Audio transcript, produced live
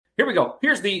Here we go.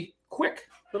 Here's the quick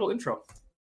little intro.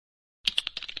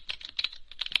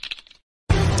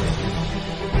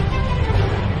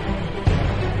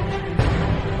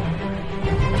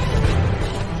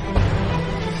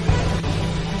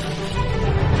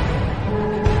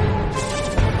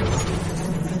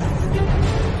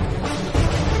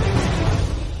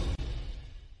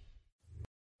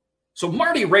 So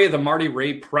Marty Ray, the Marty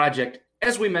Ray Project,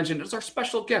 as we mentioned, is our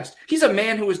special guest. He's a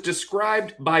man who is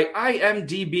described by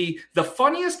IMDb the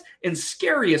funniest and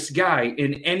scariest guy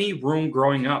in any room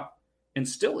growing up, and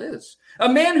still is. A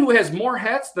man who has more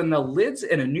hats than the lids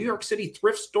in a New York City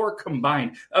thrift store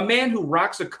combined. A man who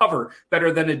rocks a cover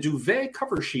better than a duvet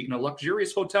cover sheet in a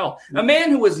luxurious hotel. A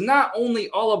man who is not only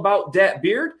all about that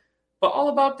beard, but all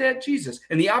about that Jesus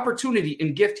and the opportunity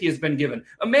and gift he has been given.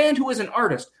 A man who is an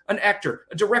artist, an actor,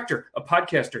 a director, a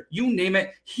podcaster, you name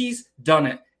it, he's done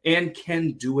it and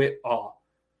can do it all.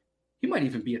 He might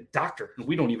even be a doctor, and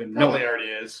we don't even know Probably it. already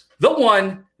is. The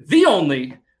one, the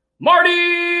only, Marty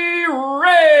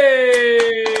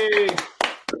Ray!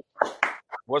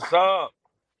 What's up?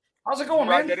 How's it going, Did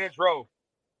you write man? that intro?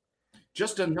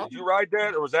 Just another. Did you write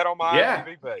that, or was that on my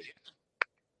IMDb page?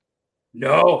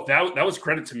 No, that was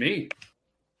credit to me.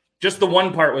 Just the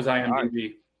one part was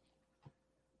IMDb.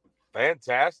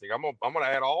 Fantastic. I'm gonna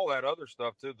add all that other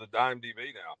stuff to the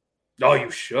IMDb now. Oh, you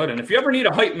should. And if you ever need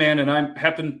a hype man and I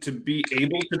happen to be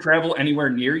able to travel anywhere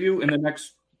near you in the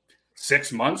next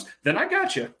 6 months, then I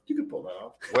got you. You can pull that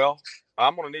off. Well,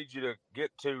 I'm gonna need you to get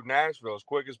to Nashville as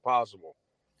quick as possible.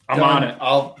 I'm on it.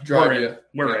 I'll drive you.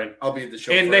 We're in. I'll be at the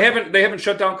show. And they haven't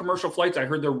shut down commercial flights. I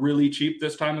heard they're really cheap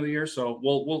this time of the year, so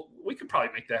we could probably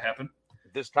make that happen.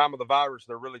 This time of the virus,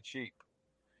 they're really cheap.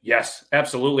 Yes,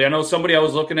 absolutely. I know somebody I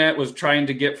was looking at was trying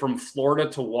to get from Florida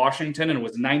to Washington, and it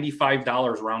was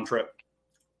 $95 round trip.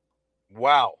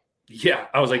 Wow. Yeah,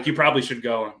 I was like, you probably should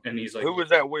go. And he's like, who was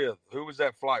that with? Who was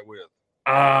that flight with?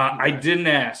 I didn't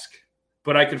ask,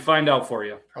 but I could find out for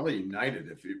you. Probably United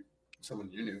if someone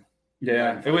you knew.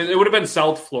 Yeah, it would have been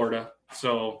South Florida.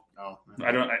 So Oh,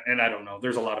 I don't know.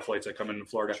 There's a lot of flights that come into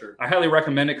Florida. Sure. I highly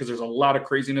recommend it because there's a lot of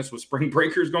craziness with spring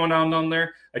breakers going on down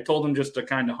there. I told them just to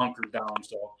kind of hunker down.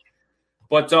 So,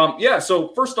 but yeah.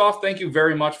 So first off, thank you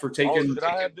very much for taking. Should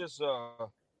I have this?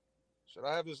 Should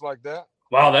I have this like that?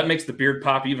 Wow, that makes the beard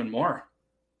pop even more.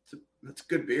 that's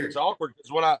good beer. It's awkward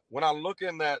because when I look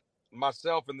in that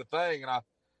myself in the thing and I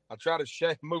try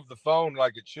to move the phone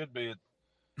like it should be,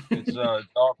 it's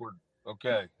awkward.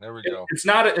 Okay, there we go. It's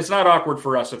not awkward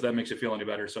for us if that makes you feel any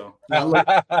better. So It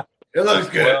looks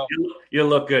good. Well, you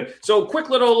look good. So quick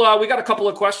little, we got a couple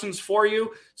of questions for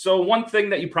you. So one thing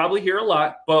that you probably hear a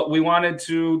lot, but we wanted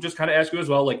to just kind of ask you as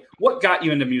well, like what got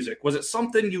you into music? Was it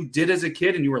something you did as a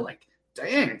kid and you were like,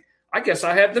 dang, I guess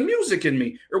I have the music in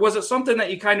me? Or was it something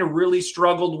that you kind of really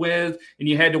struggled with and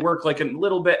you had to work like a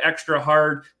little bit extra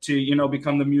hard to,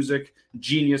 become the music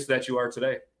genius that you are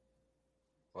today?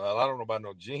 Well, I don't know about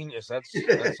no genius. That's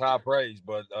high praise,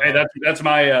 but hey, that's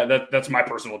my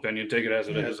personal opinion. Take it as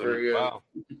it is. Wow,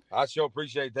 I sure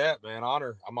appreciate that, man.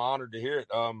 I'm honored to hear it.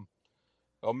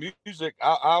 Music.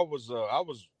 I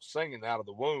was singing out of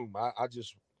the womb. I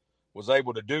just was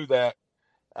able to do that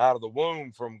out of the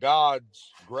womb from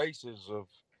God's graces of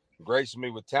gracing me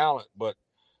with talent. But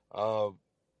to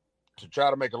try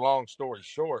to make a long story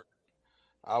short,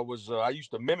 I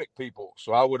used to mimic people,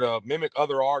 so I would mimic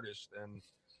other artists and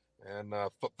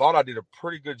thought I did a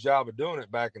pretty good job of doing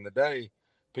it back in the day.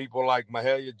 People like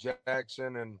Mahalia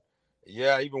Jackson and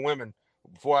even women.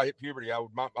 Before I hit puberty, I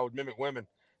would mimic women.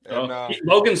 And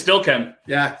Logan still can.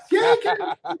 Yeah.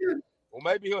 Well,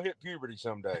 maybe he'll hit puberty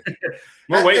someday.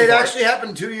 It actually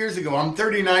happened 2 years ago. I'm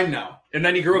 39 now. And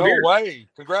then he grew a no beard. way!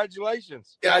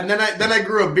 Congratulations. Yeah, and then I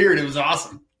grew a beard. It was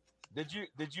awesome. Did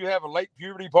you have a late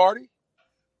puberty party?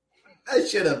 I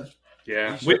should have.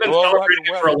 Yeah, we've been celebrating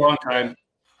it for a long time.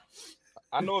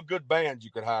 I know a good band you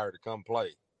could hire to come play.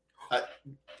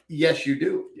 Yes, you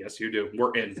do. Yes, you do.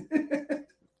 We're in.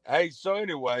 Hey, so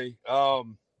anyway,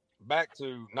 back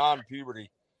to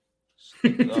non-puberty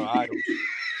items.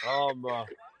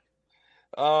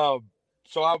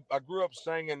 So I grew up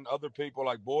singing other people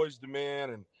like Boyz II Men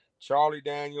and Charlie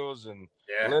Daniels and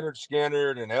Leonard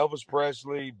Skinner and Elvis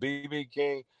Presley, B.B.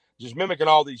 King, just mimicking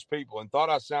all these people and thought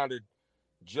I sounded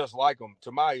just like them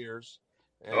to my ears.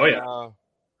 And,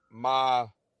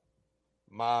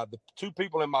 the two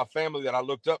people in my family that I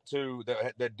looked up to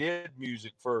that did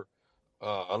music for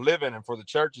a living and for the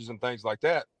churches and things like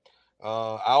that,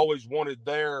 I always wanted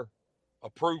their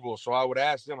approval. So I would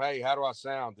ask them, hey, how do I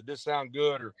sound? Did this sound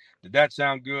good? Or did that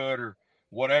sound good? Or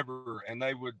whatever. And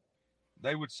they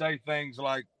would say things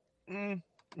like,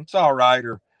 it's all right.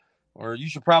 Or or you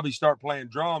should probably start playing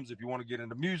drums if you want to get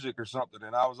into music or something.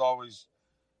 And I was always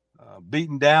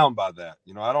beaten down by that.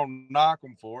 I don't knock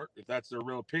them for it. If that's their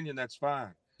real opinion, that's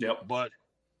fine. Yep. But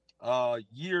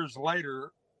years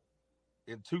later,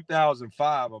 in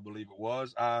 2005, I believe it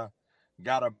was, I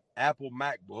got an Apple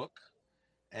MacBook,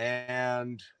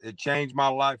 and it changed my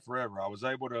life forever. I was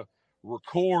able to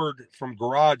record from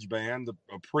GarageBand,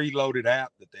 a preloaded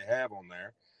app that they have on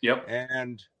there. Yep.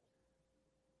 And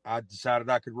I decided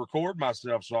I could record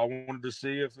myself. So I wanted to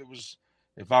see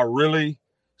if I really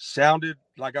sounded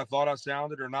like I thought I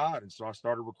sounded or not. And so I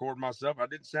started recording myself. I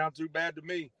didn't sound too bad to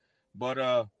me,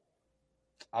 but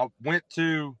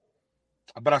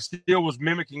but I still was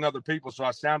mimicking other people. So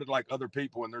I sounded like other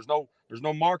people, and there's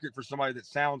no market for somebody that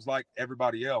sounds like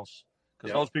everybody else,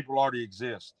 because those people already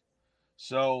exist.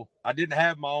 So I didn't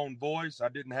have my own voice. I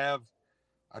didn't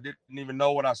even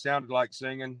know what I sounded like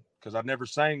singing, because I never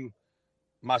sang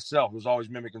myself. It was always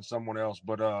mimicking someone else.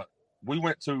 But I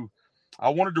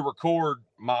wanted to record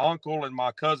my uncle and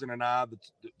my cousin and I, the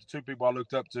two people I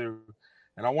looked up to,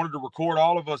 and I wanted to record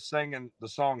all of us singing the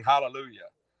song Hallelujah.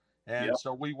 And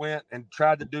so we went and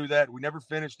tried to do that. We never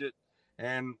finished it.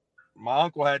 And my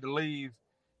uncle had to leave.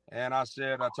 And I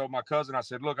told my cousin, I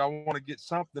said, look, I want to get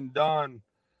something done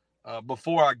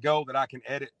before I go that I can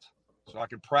edit, so I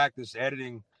can practice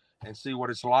editing and see what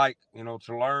it's like,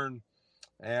 to learn.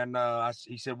 And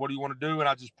he said, what do you want to do? And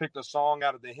I just picked a song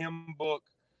out of the hymn book,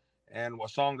 and a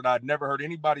song that I'd never heard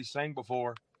anybody sing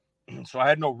before. So I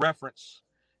had no reference.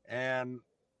 And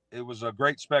it was A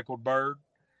Great Speckled Bird.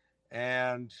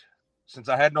 And since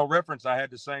I had no reference, I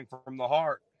had to sing from the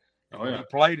heart. And when he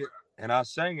played it and I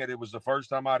sang it, it was the first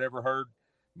time I'd ever heard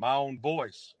my own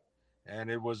voice. And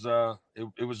it was I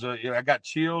got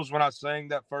chills when I sang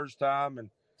that first time.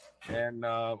 And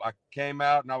I came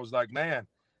out and I was like, man,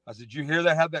 I said, you hear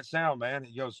that? How'd that sound, man?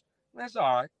 He goes, that's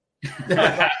all right.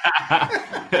 I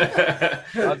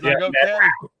was like, okay,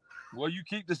 well, you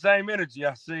keep the same energy.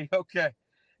 I see. Okay.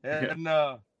 And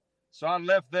so I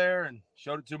left there and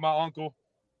showed it to my uncle,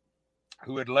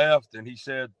 who had left. And he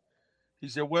said,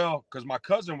 well, because my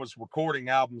cousin was recording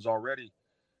albums already.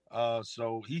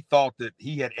 So he thought that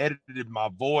he had edited my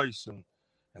voice and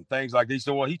things like this. He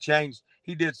said, well, he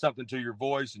did something to your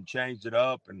voice and changed it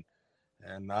up.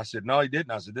 And I said, no, he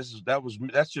didn't. I said,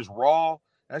 that's just raw.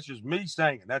 That's just me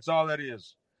singing. That's all that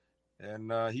is.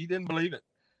 And he didn't believe it.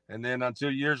 And then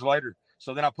until years later.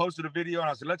 So then I posted a video and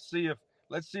I said, let's see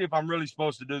if I'm really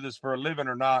supposed to do this for a living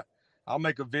or not. I'll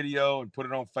make a video and put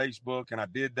it on Facebook. And I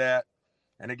did that.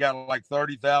 And it got like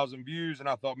 30,000 views. And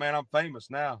I thought, man, I'm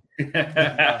famous now.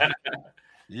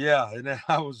 Yeah. And then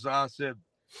I said,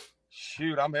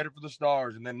 shoot, I'm headed for the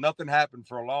stars. And then nothing happened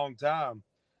for a long time.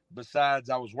 Besides,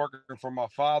 I was working for my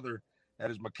father at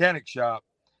his mechanic shop.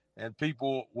 And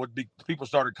people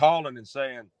started calling and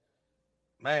saying,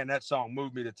 man, that song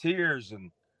moved me to tears.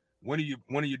 And when are you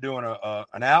doing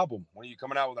an album? When are you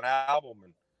coming out with an album?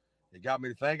 And it got me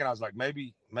to thinking. I was like,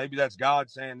 maybe that's God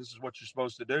saying this is what you're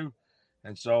supposed to do.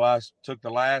 And so I took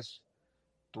the last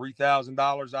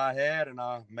 $3,000 I had and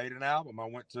I made an album. I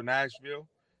went to Nashville,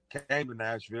 came to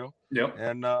Nashville,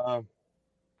 and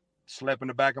slept in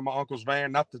the back of my uncle's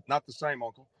van, not the same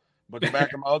uncle, but the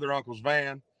back of my other uncle's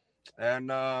van, and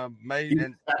paid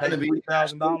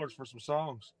 $3,000 for some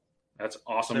songs. That's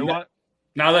awesome. Say what?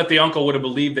 Now that the uncle would have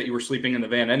believed that you were sleeping in the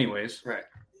van anyways. Right.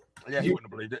 Yeah, he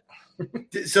wouldn't have believed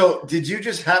it. So did you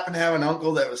just happen to have an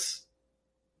uncle that was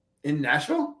in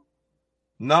Nashville?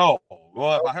 No.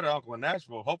 Well, if I had an uncle in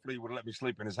Nashville, hopefully he would let me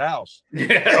sleep in his house.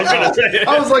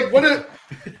 I was like,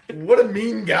 what a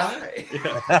mean guy.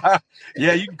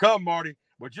 Yeah, you can come, Marty,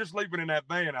 but you're sleeping in that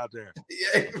van out there.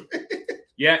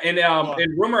 Yeah, and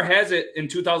rumor has it in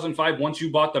 2005, once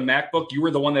you bought the MacBook, you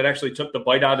were the one that actually took the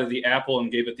bite out of the apple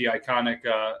and gave it the iconic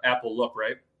Apple look,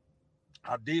 right?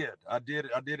 I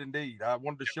did indeed. I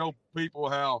wanted to show people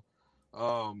how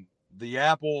the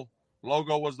Apple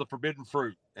logo was the forbidden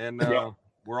fruit, and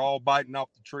we're all biting off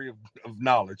the tree of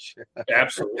knowledge.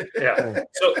 Absolutely, yeah.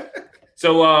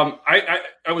 So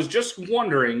I was just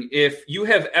wondering if you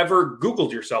have ever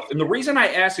Googled yourself, and the reason I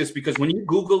ask is because when you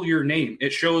Google your name,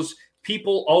 it shows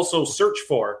people also search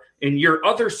for, and your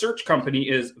other search company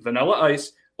is Vanilla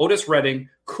Ice, Otis Redding,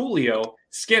 Coolio,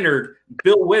 Skinnerd,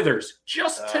 Bill Withers,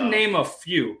 just to name a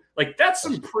few. Like, that's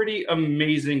some pretty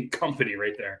amazing company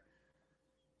right there.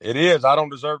 It is. I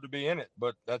don't deserve to be in it,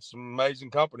 but that's some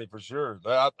amazing company for sure.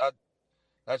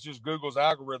 That's just Google's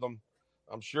algorithm,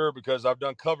 I'm sure, because I've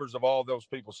done covers of all those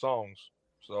people's songs.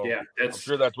 So yeah, I'm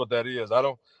sure that's what that is. I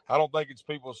don't think it's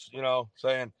people,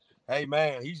 saying, hey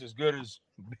man, he's as good as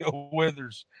Bill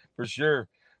Withers for sure.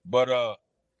 But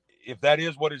if that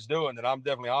is what it's doing, then I'm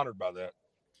definitely honored by that.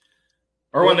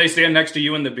 Or when they stand next to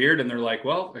you in the beard and they're like,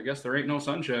 well, I guess there ain't no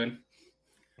sunshine.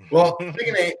 Well,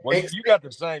 speaking of, well, you got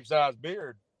the same size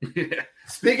beard.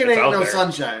 Speaking of Ain't No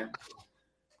Sunshine.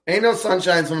 Ain't No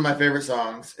Sunshine is one of my favorite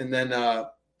songs. And then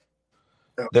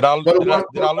did I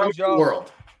lose y'all?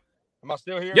 World. Am I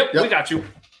still here? Yep, we got you.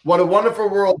 What a Wonderful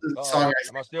World is the song I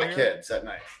sing to my here? kids at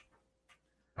night.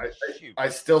 I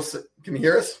still can you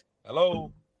hear us?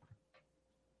 Hello.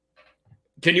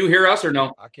 Can you hear us or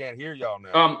no? I can't hear y'all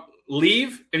now.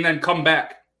 Leave and then come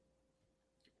back.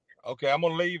 Okay, I'm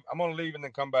gonna leave. I'm gonna leave and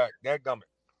then come back. Dadgummit.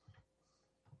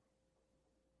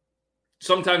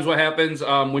 Sometimes what happens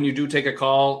when you do take a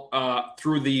call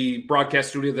through the broadcast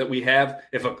studio that we have,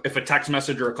 if a text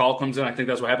message or a call comes in, I think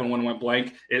that's what happened when it went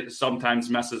blank. It sometimes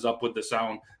messes up with the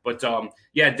sound. But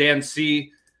yeah, Dan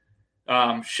C,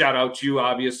 shout out to you,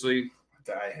 obviously.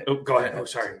 Go ahead. Oh,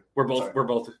 sorry. We're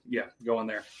both going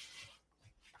there.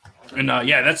 And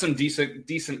yeah, that's some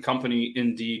decent company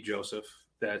indeed, Joseph,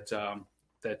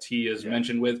 that he is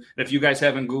mentioned with. And if you guys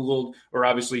haven't Googled or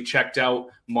obviously checked out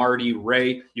Marty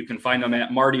Ray, you can find him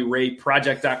at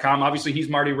martyrayproject.com. Obviously, he's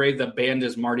Marty Ray. The band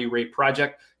is Marty Ray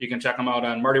Project. You can check him out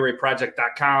on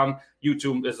martyrayproject.com.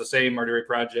 YouTube is the same, Marty Ray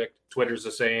Project. Twitter's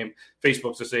the same.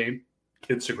 Facebook's the same.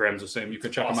 Instagram's the same. You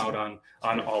can check him out on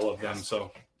all of them.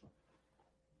 So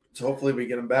hopefully we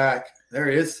get him back. There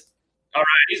he is. All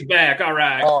right, he's back. All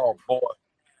right. Oh, boy.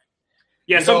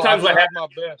 Yeah, sometimes what happens. My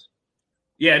best.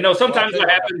 Yeah, no, sometimes what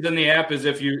happens in the app is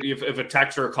if a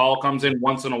text or a call comes in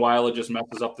once in a while, it just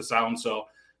messes up the sound. So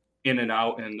in and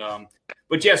out. And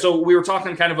but yeah, so we were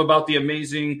talking kind of about the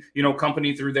amazing,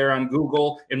 company through there on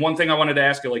Google. And one thing I wanted to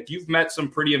ask you, like, you've met some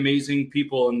pretty amazing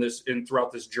people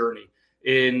throughout this journey.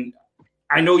 And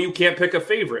I know you can't pick a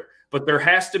favorite, but there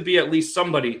has to be at least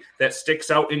somebody that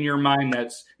sticks out in your mind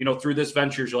that's, through this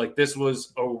venture, you're like, this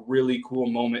was a really cool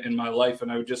moment in my life.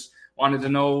 And I just wanted to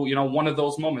know, one of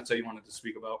those moments that you wanted to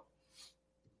speak about.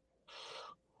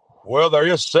 Well, there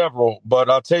is several, but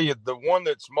I'll tell you the one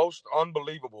that's most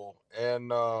unbelievable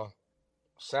and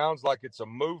sounds like it's a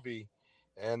movie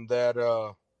and that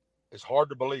it's hard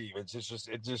to believe. It's just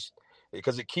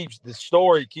because the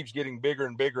story keeps getting bigger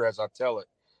and bigger as I tell it.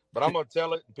 But I'm going to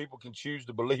tell it, and people can choose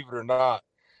to believe it or not.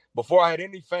 Before I had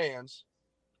any fans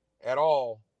at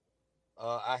all,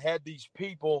 I had these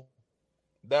people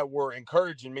that were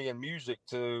encouraging me in music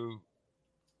to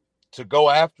go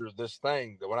after this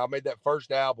thing. When I made that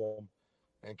first album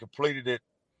and completed it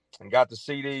and got the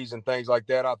CDs and things like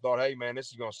that, I thought, hey, man, this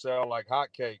is going to sell like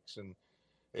hotcakes. And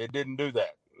it didn't do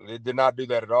that. It did not do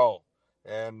that at all.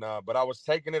 And but I was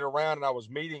taking it around and I was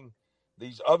meeting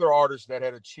these other artists that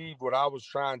had achieved what I was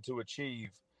trying to achieve.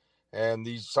 And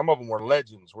some of them were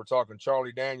legends. We're talking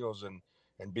Charlie Daniels and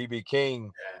B.B. King.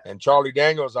 And Charlie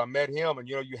Daniels, I met him. And,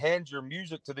 you hand your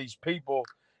music to these people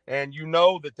and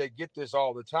that they get this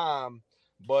all the time,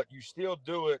 but you still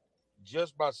do it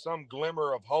just by some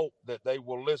glimmer of hope that they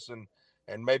will listen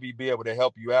and maybe be able to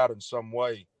help you out in some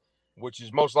way, which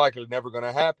is most likely never going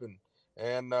to happen.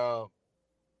 And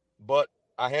but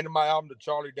I handed my album to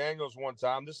Charlie Daniels one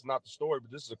time. This is not the story,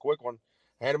 but this is a quick one.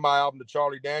 I handed my album to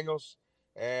Charlie Daniels,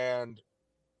 and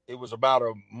it was about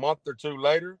a month or two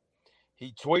later.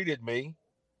 He tweeted me,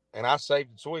 and I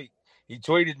saved the tweet. He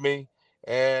tweeted me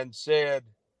and said,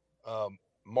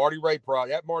 Marty Ray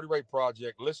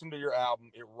Project, listen to your album.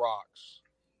 It rocks.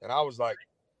 And I was like,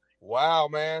 wow,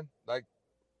 man. Like,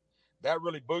 that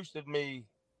really boosted me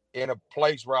in a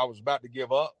place where I was about to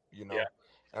give up, Yeah.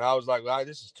 And I was like, well,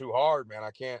 this is too hard, man.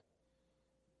 I can't.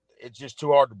 It's just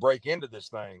too hard to break into this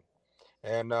thing.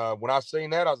 And when I seen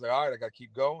that, I was like, all right, I got to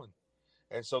keep going.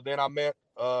 And so then I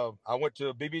went to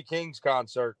a B.B. King's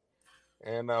concert.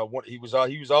 And he was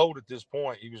old at this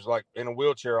point. He was like in a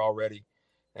wheelchair already.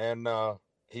 And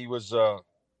he was,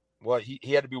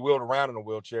 he had to be wheeled around in a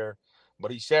wheelchair.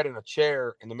 But he sat in a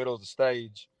chair in the middle of the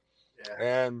stage.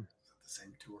 Yeah. And the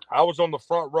same tour. I was on the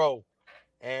front row.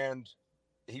 And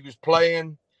he was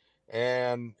playing,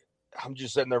 and I'm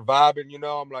just sitting there vibing,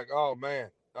 I'm like, oh man,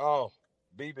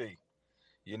 BB,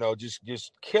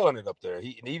 just killing it up there.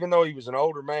 Even though he was an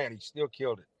older man, he still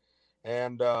killed it.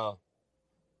 And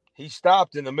he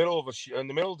stopped in the middle of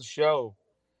the show,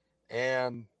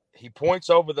 and he points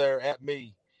over there at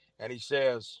me, and he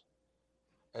says,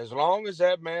 as long as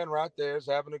that man right there is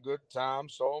having a good time,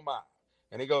 so am I.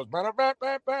 And he goes, thrill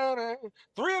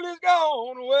is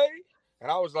gone away. And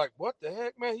I was like, what the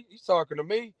heck, man? He's talking to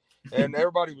me. And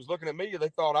everybody was looking at me. They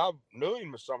thought I knew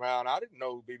him somehow. And I didn't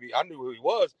know who BB. I knew who he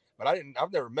was, but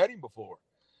I've never met him before.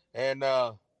 And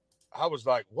I was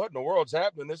like, what in the world's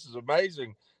happening? This is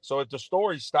amazing. So if the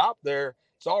story stopped there,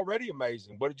 It's already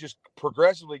amazing, but it just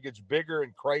progressively gets bigger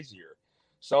and crazier.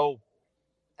 So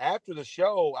after the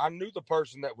show, I knew the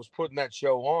person that was putting that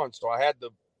show on, so I had the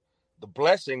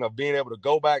blessing of being able to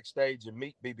go backstage and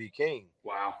meet BB King.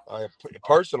 Wow.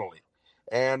 Personally.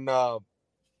 And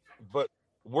but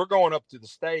we're going up to the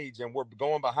stage, and we're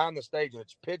going behind the stage, and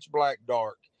it's pitch black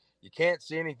dark. You can't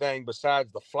see anything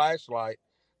besides the flashlight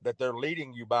that they're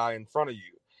leading you by in front of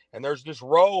you. And there's this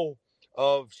row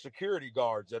of security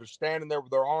guards that are standing there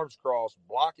with their arms crossed,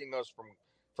 blocking us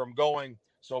from going.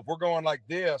 So if we're going like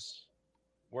this,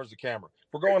 where's the camera?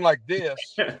 If we're going like this,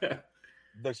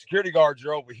 the security guards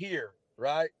are over here,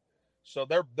 right? So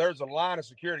there's a line of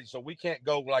security, so we can't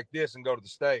go like this and go to the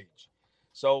stage.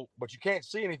 So, but you can't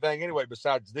see anything anyway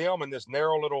besides them and this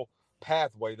narrow little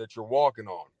pathway that you're walking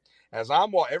on. As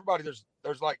I'm walking, everybody,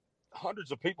 there's like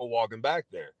hundreds of people walking back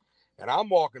there, and I'm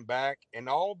walking back, and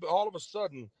all of a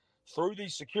sudden, through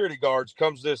these security guards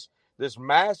comes this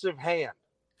massive hand,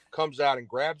 comes out and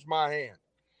grabs my hand,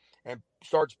 and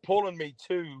starts pulling me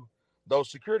to those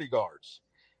security guards.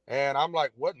 And I'm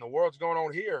like, what in the world's going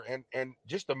on here? And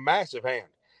just a massive hand.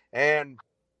 And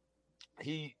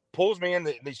he pulls me in.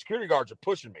 The security guards are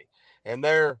pushing me, and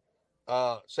they're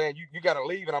saying, you got to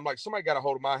leave. And I'm like, somebody got a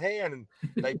hold of my hand, and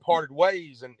they parted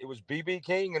ways. And it was BB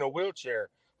King in a wheelchair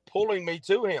pulling me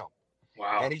to him.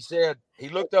 Wow. And he said, he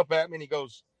looked up at me and he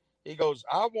goes,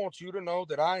 I want you to know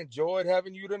that I enjoyed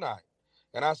having you tonight.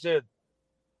 And I said,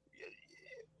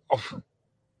 oh,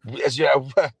 yeah,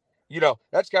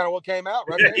 that's kind of what came out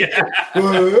right there.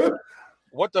 Yeah.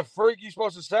 What the freak are you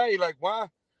supposed to say? Like, why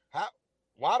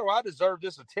do I deserve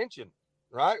this attention?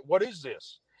 Right? What is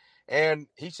this? And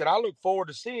he said, I look forward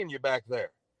to seeing you back there.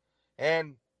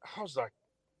 And I was like,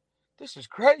 this is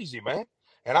crazy, man.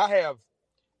 And I have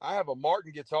a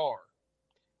Martin guitar,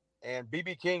 and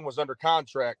BB King was under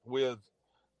contract with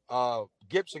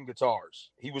Gibson guitars.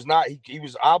 He was not, he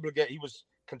was obligated. He was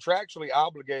contractually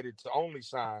obligated to only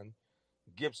sign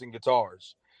Gibson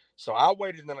guitars. So I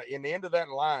waited in the end of that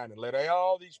line and let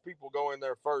all these people go in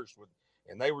there first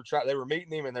and they were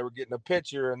meeting him, and they were getting a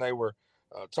picture, and they were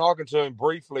talking to him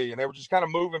briefly, and they were just kind of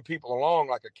moving people along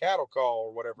like a cattle call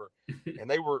or whatever. And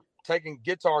they were taking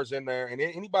guitars in there, and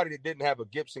anybody that didn't have a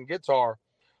Gibson guitar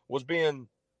was being,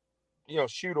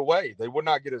 shooed away. They would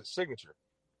not get a signature.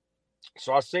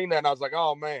 So I seen that, and I was like,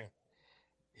 oh man,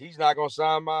 he's not going to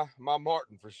sign my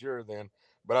Martin for sure then.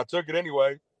 But I took it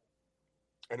anyway.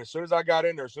 And as soon as I got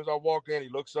in there, as soon as I walked in, he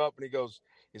looks up and he goes,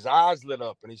 his eyes lit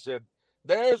up, and he said,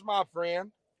 there's my friend,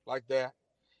 like that.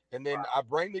 And then I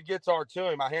bring the guitar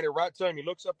to him. I hand it right to him. He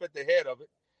looks up at the head of it,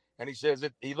 and he says,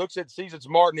 sees it's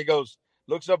Martin. He goes,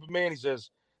 looks up at me, and he says,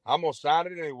 I'm going to sign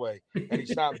it anyway. And he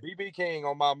signed BB King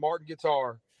on my Martin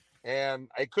guitar. And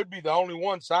it could be the only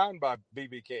one signed by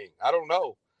BB King. I don't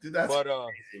know. Dude, that's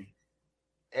crazy.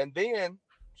 And then,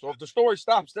 so if the story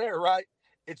stops there, right,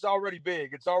 it's already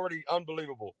big. It's already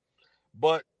unbelievable.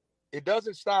 But it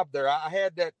doesn't stop there. I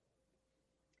had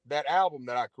that album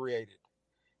that I created,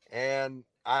 and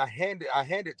I hand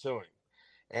it to him,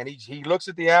 and he looks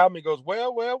at the album. He goes,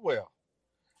 well,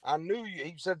 I knew you.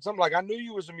 He said something like, I knew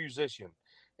you was a musician.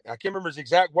 I can't remember his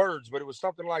exact words, but it was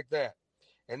something like that.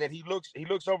 And then he looks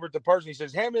over at the person. He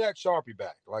says, hand me that Sharpie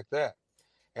back, like that.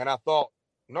 And I thought,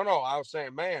 no, I was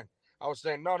saying, no,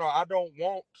 I don't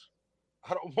want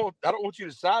you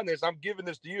to sign this. I'm giving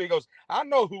this to you. He goes, I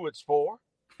know who it's for.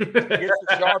 Gets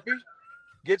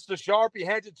the Sharpie,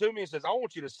 hands it to me, and says, I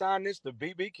want you to sign this to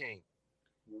BB King.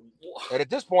 And at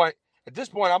this point,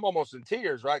 I'm almost in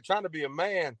tears, right? Trying to be a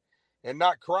man and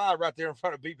not cry right there in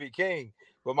front of BB King.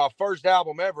 But my first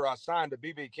album ever, I signed to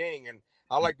BB King, and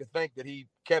I like to think that he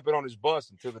kept it on his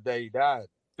bust until the day he died.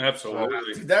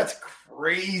 Absolutely. Dude, that's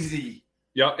crazy.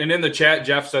 Yeah, and in the chat,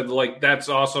 Jeff said, like, that's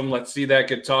awesome. Let's see that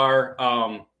guitar.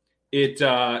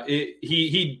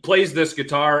 He plays this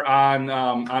guitar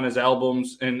on his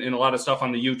albums and a lot of stuff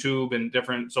on the YouTube and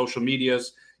different social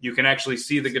medias. You can actually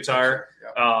see the guitar.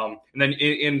 Yeah. And then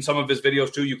in some of his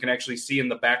videos too, you can actually see in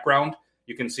the background,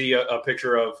 you can see a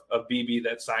picture of BB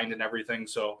that's signed and everything.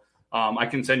 So I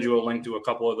can send you a link to a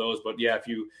couple of those. But yeah,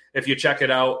 if you check it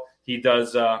out, he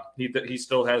does. He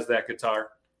still has that guitar.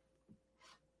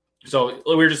 So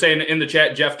we were just saying in the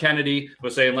chat, Jeff Kennedy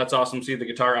was saying, let's awesome see the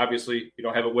guitar. Obviously, you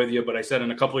don't have it with you, but I said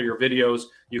in a couple of your videos,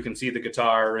 you can see the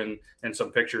guitar and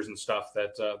some pictures and stuff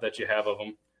that you have of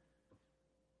them.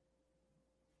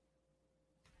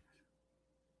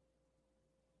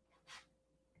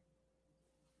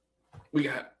 We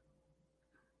got.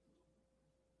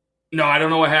 No, I don't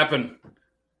know what happened.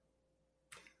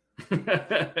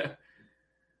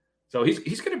 So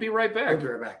he's going to be right back. I'll be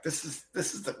right back. This is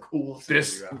the coolest thing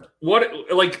ever.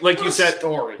 What you said?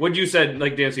 Story. What you said,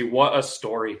 like Dancy, what a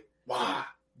story! Wow,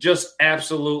 just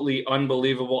absolutely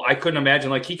unbelievable. I couldn't imagine.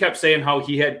 Like he kept saying how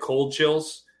he had cold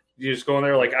chills. You just go in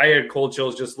there like I had cold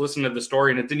chills just listening to the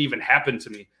story, and it didn't even happen to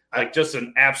me. Like just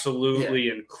an absolutely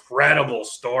incredible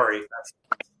story.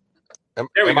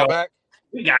 There we go. Back?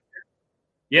 We got it.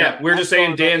 Yeah, we're just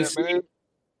saying Dan C.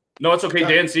 No, it's okay.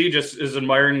 Dan C just is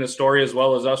admiring the story as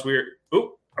well as us. I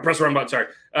pressed the wrong button. Sorry.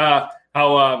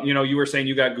 How you were saying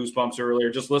you got goosebumps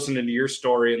earlier, just listening to your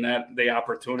story and that the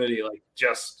opportunity, like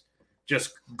just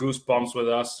goosebumps with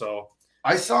us. So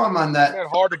I saw him on that.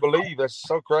 Hard to believe. That's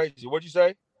so crazy. What'd you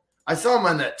say? I saw him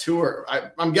on that tour.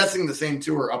 I'm guessing the same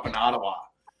tour up in Ottawa,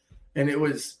 and it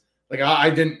was like I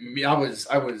was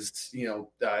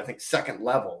I think second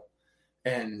level,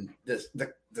 and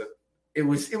it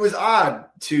was odd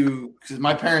because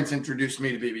my parents introduced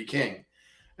me to BB King,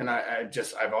 and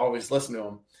I've always listened to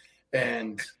him,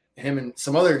 and him and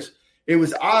some others. It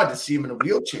was odd to see him in a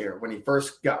wheelchair when he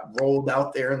first got rolled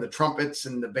out there and the trumpets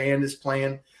and the band is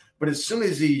playing. But as soon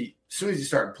as he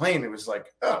started playing, it was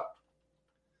like, oh,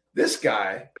 this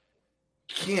guy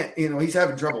can't, he's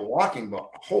having trouble walking, but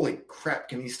holy crap,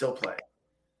 can he still play?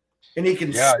 And he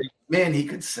can, he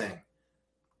could sing.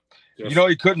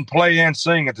 He couldn't play and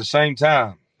sing at the same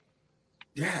time.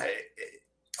 Yeah,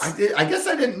 I did. I guess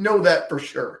I didn't know that for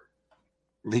sure.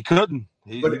 He couldn't.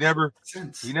 He never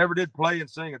did play and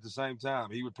sing at the same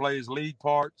time. He would play his lead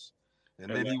parts,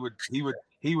 and then he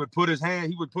would put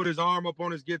his arm up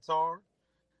on his guitar,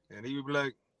 and he would be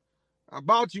like, "I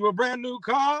bought you a brand new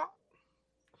car.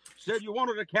 Said you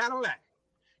wanted a Cadillac."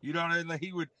 He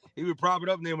would prop it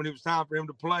up, and then when it was time for him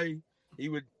to play, he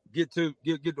would get to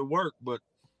work. But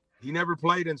he never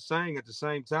played and sang at the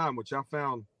same time, which I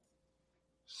found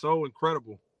so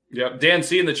incredible. Yeah, Dan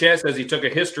C in the chat says he took a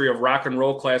history of rock and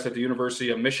roll class at the University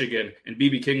of Michigan, and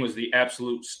BB King was the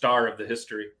absolute star of the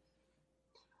history.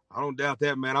 I don't doubt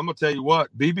that, man. I'm gonna tell you what,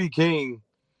 BB King,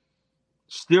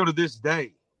 still to this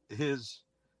day,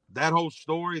 that whole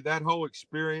story, that whole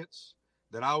experience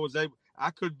that I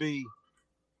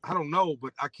don't know,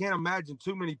 but I can't imagine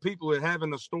too many people that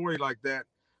having a story like that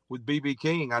with BB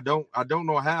King. I don't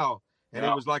know how, and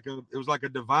it was like a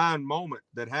divine moment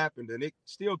that happened, and it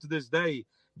still to this day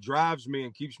drives me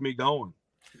and keeps me going.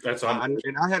 That's awesome.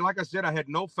 And I had, like I said, I had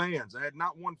no fans. I had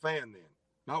not one fan then,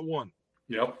 not one.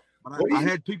 Yep. But I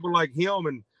had people like him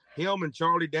and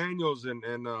Charlie Daniels and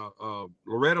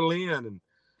Loretta Lynn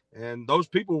and those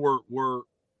people were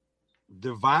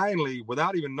divinely,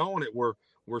 without even knowing it, were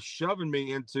shoving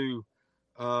me into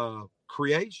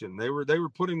creation. They were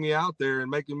putting me out there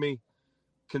and making me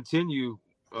continue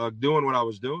doing what I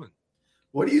was doing.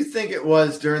 What do you think it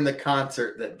was during the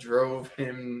concert that drove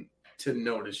him to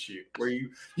notice you? Where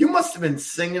you must have been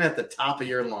singing at the top of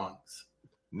your lungs.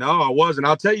 No, I wasn't.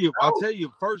 I'll tell you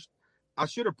first, I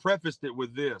should have prefaced it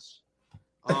with this.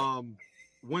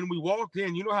 When we walked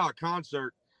in, you know how a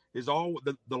concert is all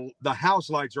the house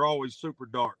lights are always super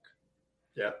dark.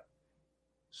 Yeah.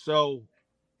 So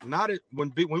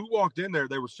when we walked in there,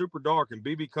 they were super dark, and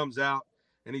BB comes out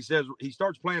and he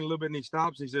starts playing a little bit and he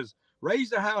stops and he says, "Raise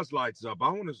the house lights up. I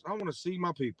want to see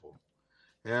my people."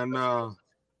 And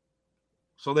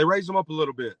so they raise them up a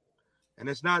little bit, and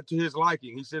it's not to his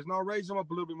liking. He says, "No, raise them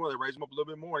up a little bit more." They raise them up a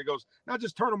little bit more. He goes, "Now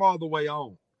just turn them all the way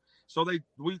on." So he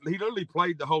literally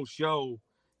played the whole show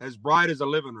as bright as a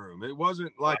living room. It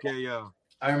wasn't like I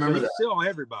remember that. He saw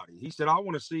everybody. He said, "I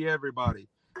want to see everybody."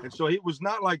 And so it was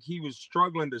not like he was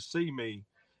struggling to see me.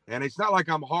 And it's not like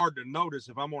I'm hard to notice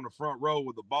if I'm on the front row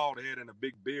with a bald head and a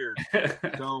big beard.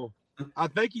 So I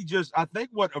think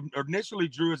what initially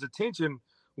drew his attention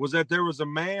was that there was a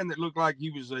man that looked like he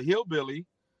was a hillbilly,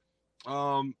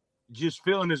 just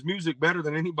feeling his music better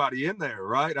than anybody in there,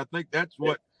 right? I think that's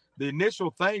what the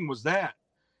initial thing was that.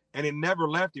 And it never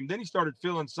left him. Then he started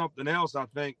feeling something else, I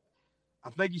think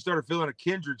he started feeling a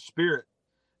kindred spirit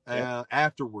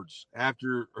afterwards. I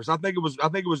think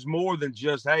it was more than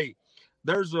just, hey,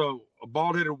 there's a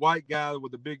bald-headed white guy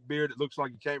with a big beard that looks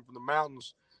like he came from the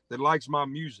mountains that likes my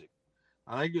music.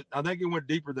 I think it went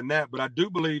deeper than that, but I do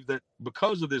believe that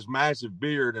because of this massive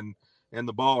beard and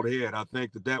the bald head, I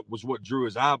think that was what drew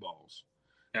his eyeballs.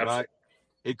 Absolutely. Right?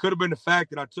 It could have been the fact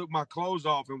that I took my clothes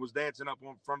off and was dancing up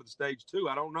on front of the stage too.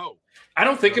 I don't know. I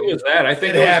don't think it was that. I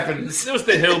think it happens. It was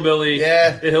the hillbilly.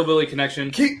 Yeah, the hillbilly connection.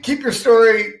 Keep your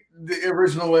story the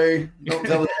original way. Don't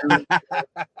tell it.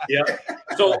 Yeah.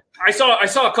 So I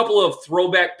saw a couple of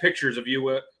throwback pictures of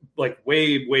you, like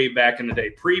way back in the day,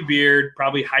 pre-beard,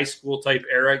 probably high school type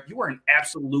era. You were an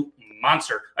absolute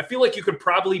monster. I feel like you could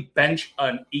probably bench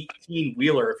an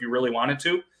 18-wheeler if you really wanted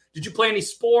to. Did you play any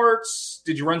sports?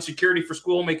 Did you run security for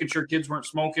school, making sure kids weren't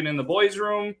smoking in the boys'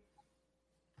 room?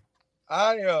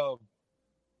 I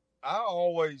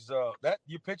always that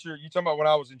you talking about when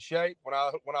I was in shape, when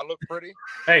I look pretty.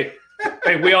 Hey,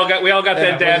 we all got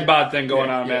that dad bod thing going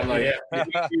on, man. Like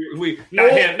we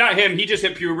not him. He just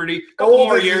hit puberty. A couple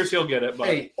more years, he'll get it. But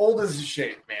hey, old is a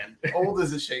shape, man. Old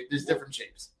is a shape. There's different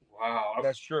shapes. Wow,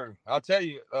 that's true. I'll tell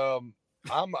you,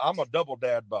 I'm a double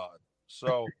dad bod,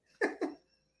 so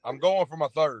I'm going for my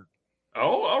third.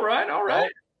 Oh, all right.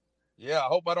 Yeah, I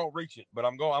hope I don't reach it, but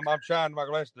I'm trying my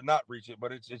best to not reach it,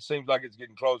 but it seems like it's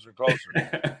getting closer and closer.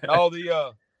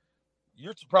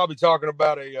 You're probably talking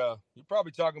about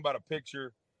a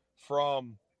picture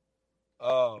from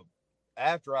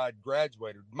after I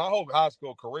graduated. My whole high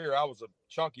school career, I was a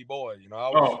chunky boy. You know, I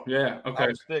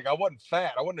was thick. I wasn't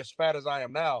fat. I wasn't as fat as I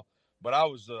am now, but I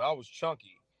was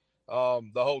chunky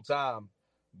the whole time.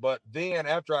 But then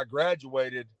after I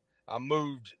graduated, I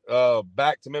moved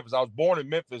back to Memphis. I was born in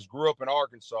Memphis, grew up in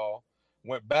Arkansas,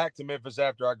 went back to Memphis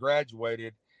after I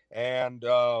graduated, and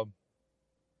didn't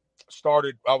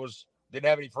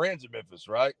have any friends in Memphis,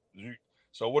 right?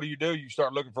 So what do? You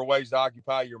start looking for ways to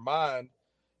occupy your mind,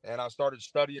 and I started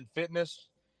studying fitness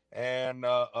and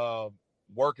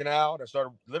working out.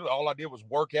 All I did was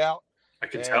work out. I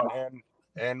can tell.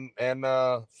 And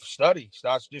study. So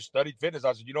I just studied fitness.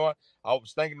 I said, you know what? I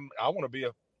was thinking I want to be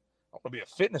a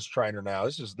fitness trainer now.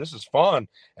 This is fun.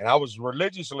 And I was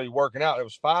religiously working out. It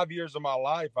was 5 years of my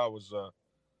life I was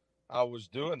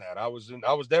doing that. I was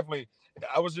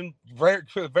in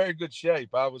very good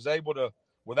shape. I was able to,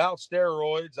 without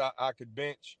steroids, I could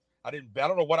bench. I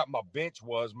don't know what my bench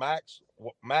was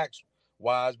max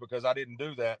wise, because I didn't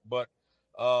do that. But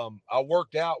I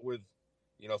worked out with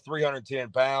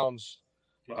 310 pounds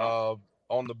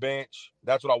on the bench.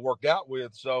 That's what I worked out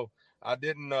with. So I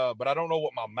didn't, but I don't know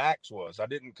what my max was. I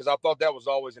didn't, because I thought that was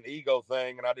always an ego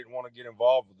thing, and I didn't want to get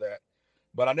involved with that.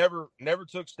 But I never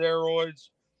took steroids.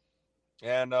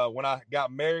 And when I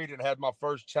got married and had my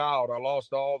first child, I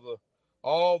lost all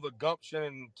the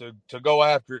gumption to go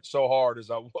after it so hard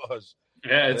as I was.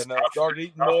 Yeah, and I started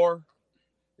eating more.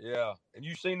 Yeah, and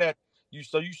you seen that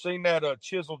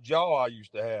chiseled jaw I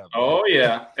used to have. Oh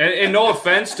yeah, and no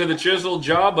offense to the chiseled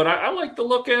jaw, but I like the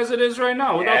look as it is right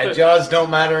now. Jaws don't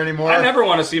matter anymore. I never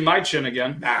want to see my chin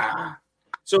again. Nah.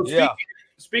 So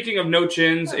speaking of no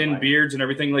chins and beards and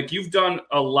everything, like, you've done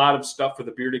a lot of stuff for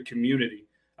the bearded community.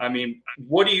 I mean,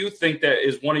 what do you think that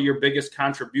is one of your biggest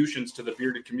contributions to the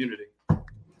bearded community?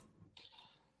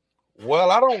 Well,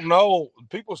 I don't know.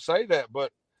 People say that,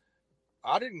 but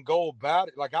I didn't go about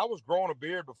it. Like, I was growing a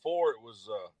beard before it was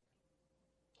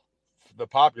the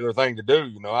popular thing to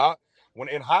do. When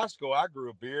in high school, I grew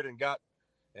a beard and got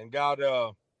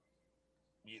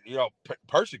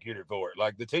persecuted for it.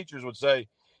 Like, the teachers would say,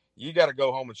 you got to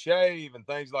go home and shave and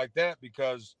things like that,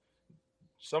 because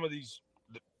some of these,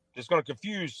 it's going to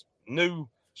confuse new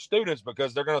students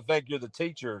because they're going to think you're the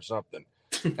teacher or something.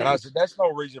 And I said, that's no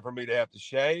reason for me to have to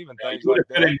shave and things like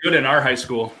that. Good in our high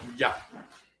school. Yeah.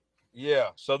 Yeah.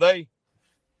 So I've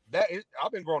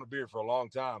been growing a beard for a long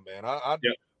time, man.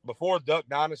 Before Duck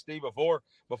Dynasty, before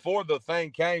the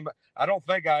thing came, I don't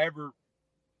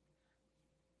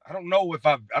know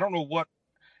what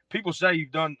people say.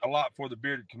 You've done a lot for the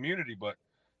bearded community, but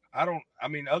other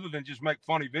than just make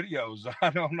funny videos,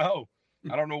 I don't know.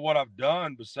 I don't know what I've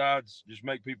done besides just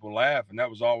make people laugh. And that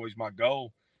was always my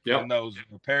goal. Yep. In those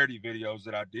parody videos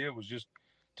that I did, was just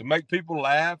to make people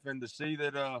laugh and to see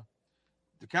that, to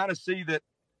kind of see that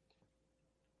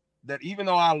even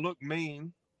though I look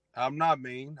mean, I'm not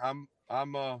mean.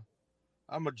 I'm a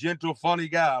gentle, funny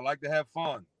guy. I like to have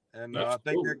fun. And I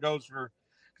think that goes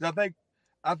because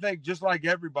I think just like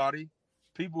everybody,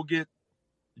 people get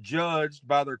judged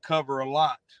by their cover a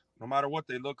lot, no matter what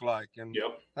they look like. And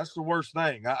that's the worst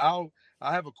thing. I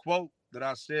have a quote that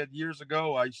I said years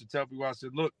ago. I used to tell people, I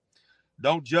said, look,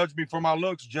 don't judge me for my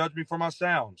looks, judge me for my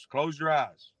sounds. Close your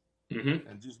eyes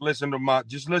and just listen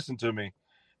to me,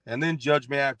 and then judge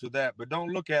me after that. But don't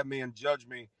look at me and judge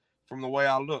me from the way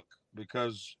I look,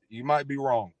 because you might be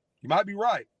wrong. You might be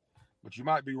right, but you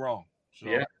might be wrong. So,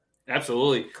 yeah,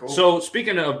 absolutely. Cool. So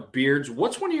speaking of beards,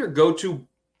 what's one of your go-to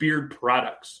beard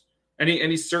products?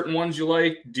 Any certain ones you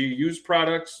like? Do you use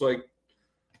products like?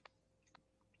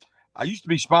 I used to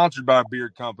be sponsored by a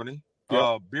beard company,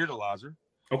 Beardalizer.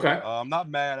 Okay. I'm not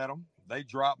mad at them. They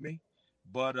dropped me,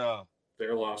 but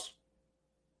their loss.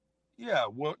 Yeah,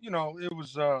 well, it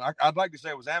was. I'd like to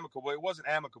say it was amicable. It wasn't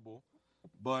amicable,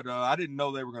 but I didn't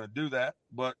know they were going to do that.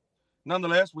 But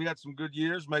nonetheless, we had some good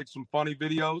years, made some funny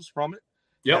videos from it.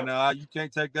 Yeah. And you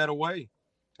can't take that away.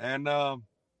 And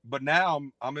but now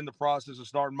I'm in the process of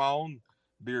starting my own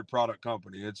beard product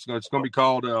company. It's going to be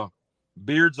called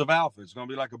Beards of Alpha. It's going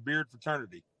to be like a beard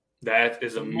fraternity. That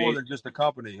is More amazing. than just a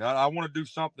company. I want to do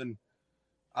something.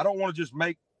 I don't want to just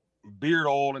make beard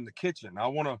oil in the kitchen. I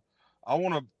want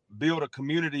to build a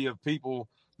community of people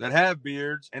that have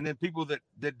beards, and then people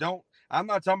that don't. I'm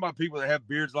not talking about people that have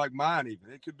beards like mine.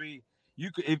 Even it could be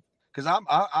because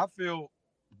I feel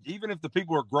even if the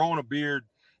people are growing a beard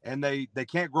and they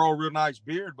can't grow a real nice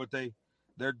beard, but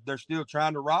they're still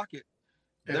trying to rock it.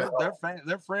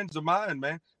 They're friends of mine,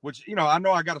 man. Which I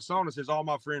know I got a song that says all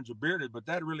my friends are bearded, but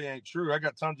that really ain't true. I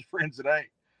got tons of friends that ain't.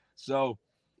 So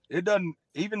it doesn't.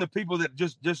 Even the people that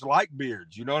just like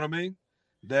beards, you know what I mean?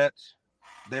 That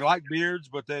they like beards,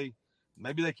 but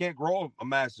maybe they can't grow a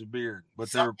massive beard. But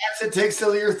sometimes it takes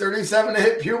till you're 37 to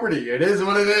hit puberty. It is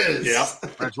what it is. Yeah,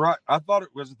 that's right. I thought it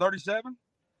was 37.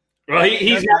 Well,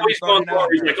 he's always going forward.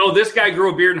 He's like, oh, this guy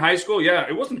grew a beard in high school. Yeah,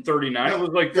 it wasn't 39. It was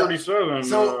like 37.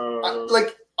 So,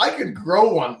 I could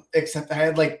grow one, except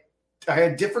I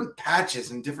had different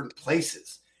patches in different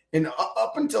places. And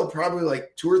up until probably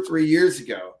like 2 or 3 years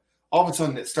ago, all of a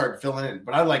sudden it started filling in.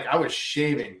 But I was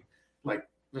shaving like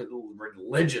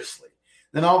religiously.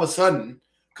 Then all of a sudden,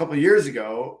 a couple of years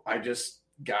ago, I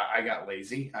got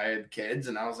lazy. I had kids,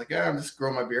 and I was like, I'm just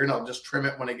growing my beard, and I'll just trim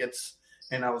it when it gets.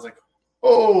 And I was like,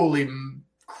 holy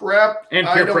crap! And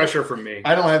peer pressure from me.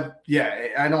 I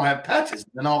don't have patches.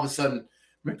 Then all of a sudden,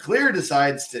 McClear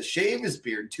decides to shave his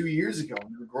beard 2 years ago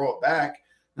and grow it back.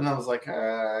 And I was like,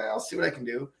 I'll see what I can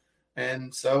do.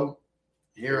 And so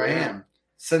here I am.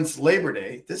 Since Labor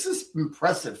Day, this is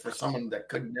impressive for someone that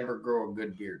could never grow a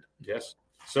good beard. Yes.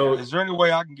 So is there any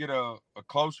way I can get a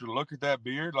closer look at that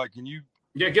beard? Like, can you?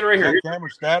 Yeah, get right here. Camera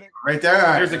static. Right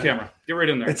there. Here's the camera. Get right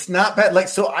in there. It's not bad.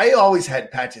 So I always had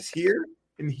patches here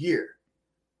and here.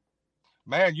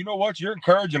 Man, you know what? You're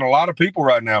encouraging a lot of people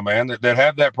right now, man, that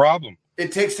have that problem.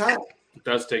 It takes time. It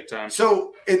does take time.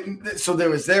 So there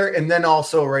was there, and then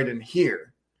also right in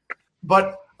here.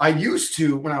 But I used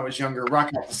to, when I was younger,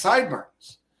 rock out the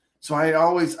sideburns. So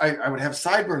I would have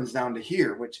sideburns down to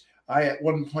here, which I at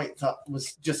one point thought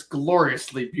was just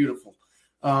gloriously beautiful.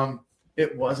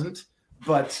 It wasn't,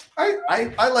 but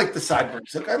I like the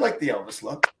sideburns look. I like the Elvis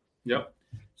look. Yep.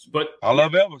 But I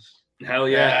love Elvis. Hell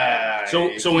yeah.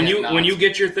 So when you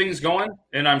get your things going,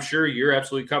 and I'm sure you're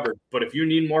absolutely covered. But if you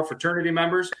need more fraternity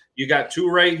members, you got 2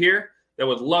 right here that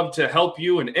would love to help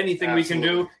you in anything we can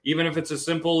do, even if it's as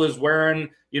simple as wearing,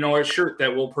 a shirt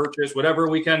that we'll purchase, whatever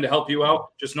we can to help you out.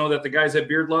 Just know that the guys at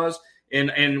Beard Laws,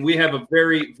 and we have a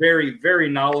very, very, very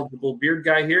knowledgeable beard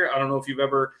guy here. I don't know if you've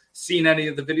ever seen any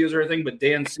of the videos or anything, but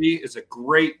Dan C is a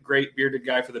great, great bearded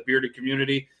guy for the bearded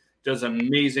community. Does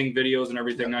amazing videos and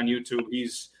everything on YouTube.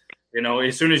 He's,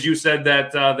 as soon as you said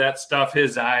that stuff,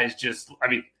 his eyes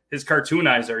his cartoon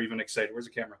eyes are even excited. Where's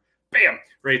the camera? Bam,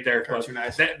 right there. Cartoon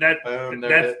eyes.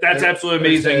 That's absolutely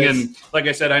amazing. And like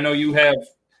I said, I know you have,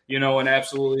 an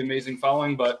absolutely amazing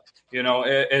following, but,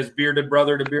 as bearded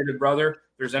brother to bearded brother,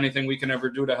 if there's anything we can ever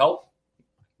do to help,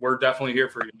 we're definitely here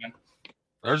for you, man.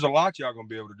 There's a lot y'all going to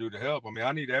be able to do to help. I mean,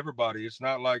 I need everybody. It's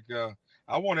not like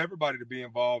I want everybody to be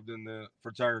involved in the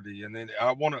fraternity. And then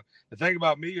the thing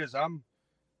about me is I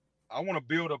want to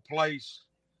build a place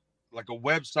like a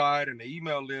website and an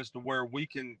email list of where we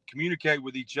can communicate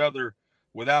with each other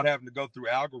without having to go through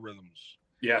algorithms.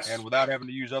 Yes. And without having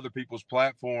to use other people's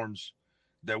platforms,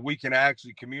 that we can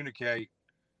actually communicate.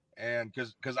 And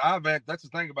because that's the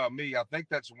thing about me. I think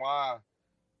that's why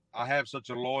I have such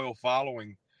a loyal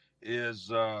following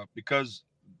is because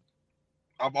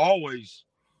I've always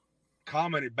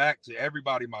commented back to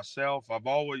everybody myself. I've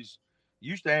always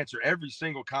used to answer every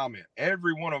single comment.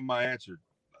 Every one of them I answered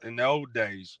in the old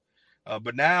days.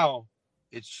 But now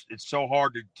it's so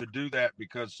hard to do that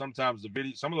because sometimes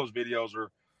some of those videos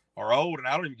are old and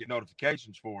I don't even get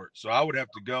notifications for it. So I would have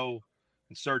to go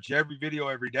and search every video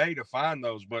every day to find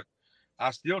those. But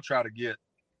I still try to get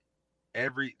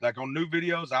on new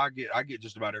videos, I get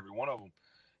just about every one of them.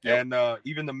 Yep. And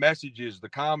even the messages, the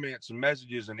comments and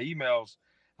messages and emails,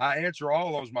 I answer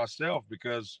all those myself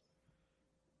because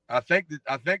I think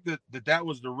that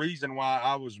was the reason why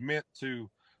I was meant to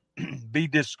be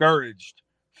discouraged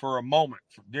for a moment.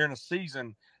 During a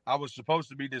season, I was supposed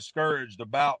to be discouraged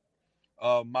about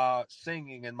my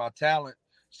singing and my talent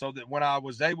so that when I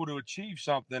was able to achieve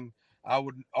something, I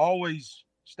would always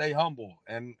stay humble.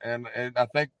 And I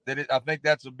think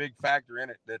that's a big factor in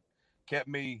it that kept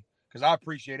me, because I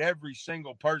appreciate every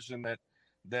single person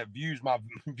that views my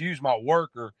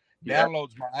work or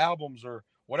downloads my albums or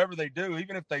whatever they do,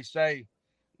 even if they say,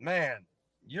 man,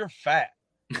 you're fat,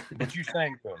 but you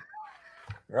sing good.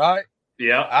 Right?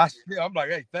 Yeah. I'm like,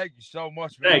 hey, thank you so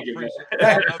much, man. Thank I you, appreciate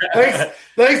man. it.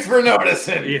 Thanks for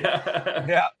noticing. Yeah.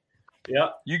 Yeah. Yeah.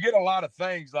 You get a lot of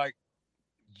things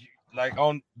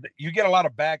you get a lot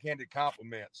of backhanded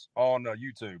compliments on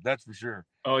YouTube. That's for sure.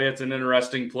 Oh yeah, it's an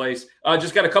interesting place.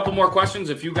 Just got a couple more questions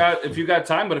if you got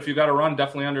time, but if you got to run,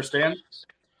 definitely understand.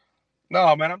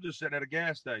 No, man, I'm just sitting at a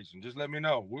gas station. Just let me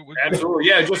know. We're Absolutely,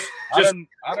 yeah. Just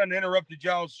I done interrupted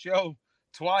y'all's show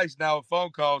twice now with phone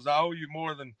calls. I owe you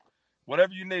more than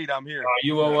whatever you need. I'm here.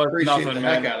 You owe us Appreciate nothing, the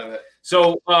man. heck out of it.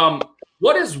 So,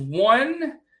 what is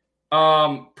one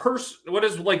what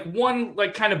is like one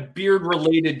like kind of beard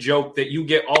related joke that you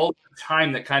get all the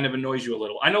time that kind of annoys you a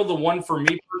little? I know the one for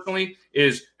me personally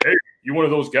is, hey, you one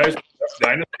of those guys from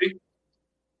Dynasty?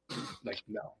 Like,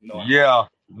 no. Yeah.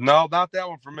 No, not that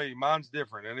one for me. Mine's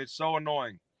different, and it's so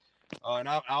annoying. And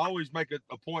I always make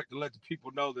a point to let the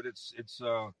people know that it's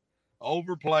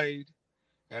overplayed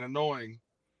and annoying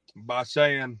by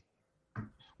saying,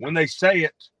 when they say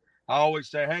it, I always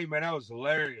say, hey, man, that was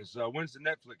hilarious. When's the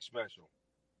Netflix special?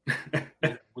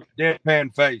 With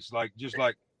deadpan face, just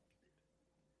like,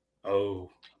 oh.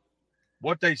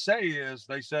 What they say is,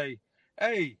 they say,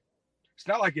 hey, it's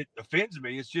not like it offends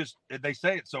me. It's just they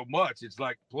say it so much. It's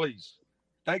like, please,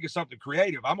 think of something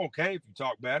creative. I'm okay if you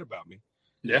talk bad about me.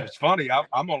 Yeah. If it's funny,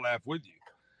 I'm going to laugh with you.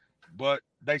 But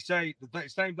they say the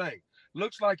same thing.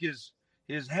 Looks like his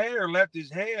hair left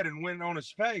his head and went on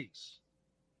his face.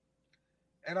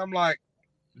 And I'm like,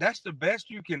 that's the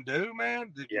best you can do,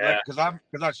 man? Yeah. Because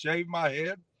I shaved my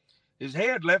head. His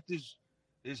head left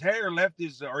his hair left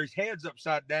his head's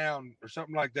upside down or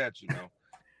something like that,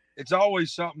 It's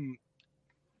always something,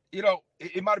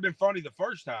 it might have been funny the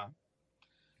first time.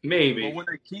 Maybe. But when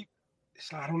they keep,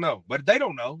 I don't know. But they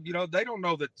don't know. They don't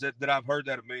know that I've heard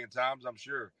that a million times, I'm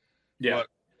sure. Yeah. But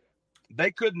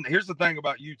they couldn't. Here's the thing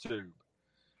about YouTube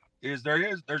is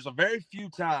there's a very few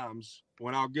times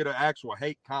when I'll get an actual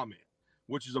hate comment,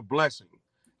 which is a blessing.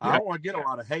 Yeah. I don't want to get a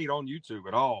lot of hate on YouTube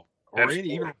at all, or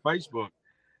even on Facebook.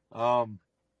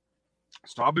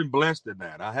 So I've been blessed in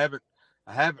that. I haven't.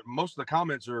 Most of the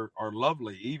comments are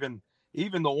lovely. Even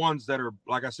the ones that are,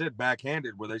 like I said,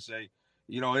 backhanded, where they say,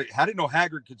 how did you know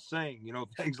Haggard could sing?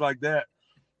 Things like that.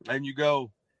 And you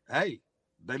go, hey,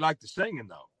 they like the singing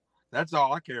though. That's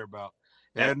all I care about.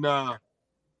 And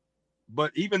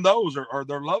but even those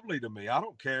they're lovely to me. I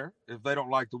don't care if they don't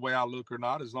like the way I look or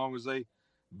not, as long as they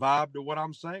vibe to what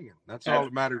I'm singing. That's all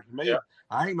that matters to me. Yeah.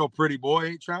 I ain't no pretty boy. I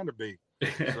ain't trying to be.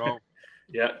 So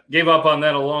yeah, gave up on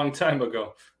that a long time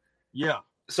ago. Yeah.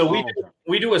 So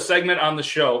we do a segment on the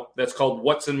show that's called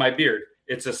What's in My Beard.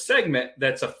 It's a segment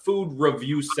that's a food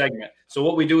review segment. So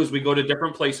what we do is we go to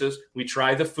different places. We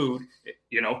try the food,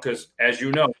 because as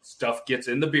you know, stuff gets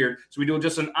in the beard. So we do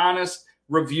just an honest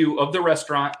review of the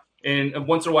restaurant. And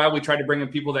once in a while, we try to bring in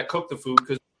people that cook the food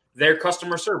because they're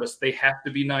customer service. They have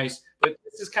to be nice. But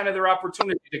this is kind of their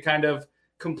opportunity to kind of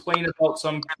complain about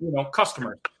some,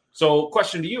 customers. So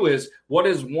question to you is, what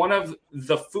is one of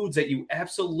the foods that you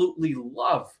absolutely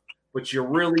love, but you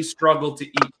really struggle to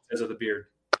eat because of the beard?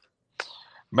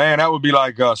 Man, that would be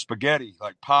like spaghetti,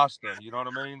 like pasta. You know what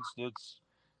I mean?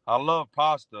 I love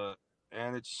pasta,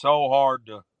 and it's so hard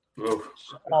to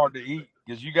eat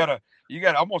because you gotta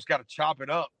almost gotta chop it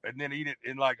up and then eat it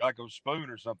in like a spoon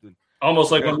or something.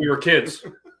 Almost like when we were kids.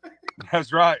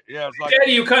 That's right. Yeah, it's like,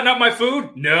 Daddy, you cutting up my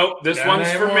food? No, this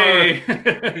one's for me.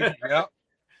 Yep.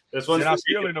 This one's. I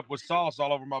still end up with sauce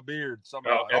all over my beard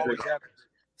somehow. It always happens.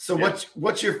 So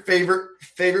what's your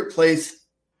favorite place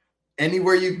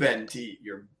anywhere you've been to eat?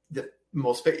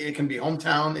 It can be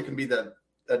hometown, it can be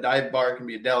a dive bar, it can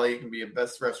be a deli, it can be a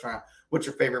best restaurant. What's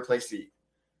your favorite place to eat?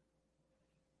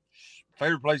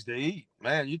 Favorite place to eat?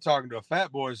 Man, you're talking to a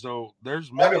fat boy, so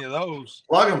there's many of those.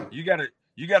 Plug them.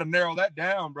 You gotta narrow that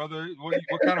down, brother.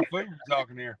 What kind of food are you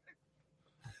talking here?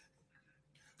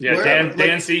 Yeah,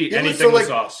 Dan C, anything with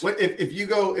sauce. If you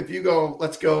go,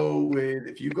 let's go with,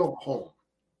 if you go home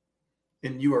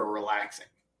and you are relaxing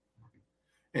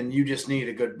and you just need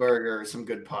a good burger or some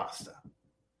good pasta.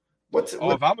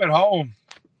 If I'm at home,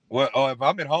 if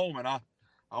I'm at home and I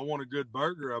want a good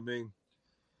burger, I mean,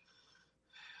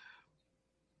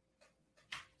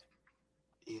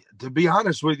 to be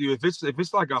honest with you, if it's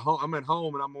like I'm at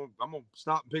home and I'm gonna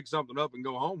stop and pick something up and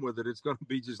go home with it, it's gonna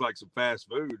be just like some fast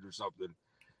food or something.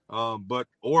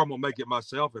 Or I'm gonna make it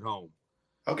myself at home.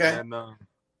 Okay. And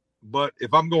but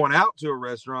if I'm going out to a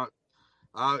restaurant,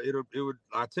 I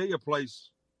tell you a place.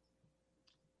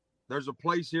 There's a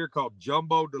place here called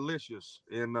Jumbo Delicious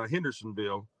in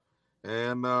Hendersonville,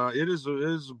 and it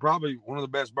is probably one of the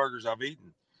best burgers I've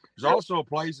eaten. There's also a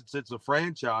place it's a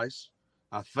franchise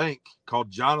I think, called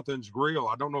Jonathan's Grill.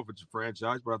 I don't know if it's a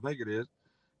franchise, but I think it is.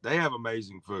 They have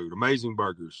amazing food, amazing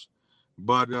burgers.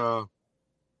 But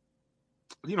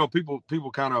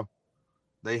people kind of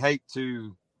they hate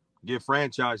to give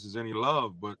franchises any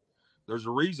love, but there's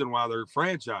a reason why they're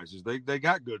franchises. They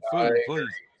got good food, please.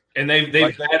 And they've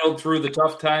battled through the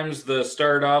tough times. The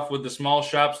start off with the small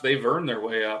shops, they've earned their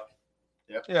way up.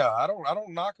 Yep. Yeah, I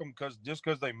don't knock them because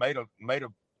they made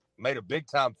a big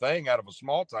time thing out of a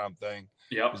small time thing.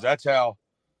 Yeah, because that's how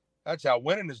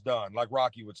winning is done, like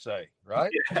Rocky would say,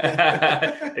 right?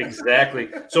 Exactly.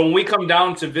 So when we come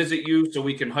down to visit you, so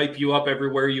we can hype you up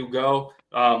everywhere you go,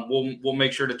 we'll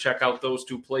make sure to check out those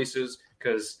two places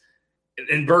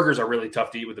and burgers are really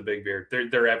tough to eat with the big beard.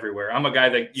 They're everywhere. I'm a guy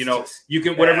that you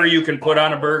can whatever you can put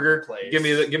on a burger. Give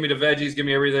me the veggies, give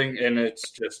me everything, and it's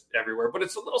just everywhere. But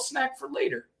it's a little snack for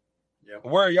later. Yeah.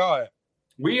 Where are y'all at?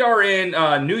 We are in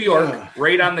New York,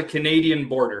 right on the Canadian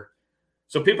border.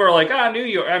 So people are like, New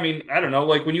York. I mean, I don't know.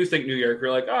 Like when you think New York,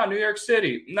 you're like, New York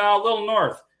City. No, a little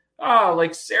north.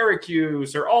 Like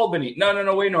Syracuse or Albany.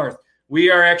 No, way north.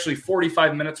 We are actually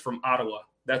 45 minutes from Ottawa.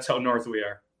 That's how north we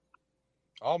are.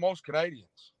 Almost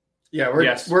Canadians. Yeah,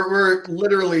 we're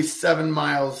literally 7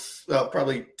 miles,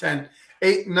 probably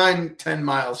 8, 9, 10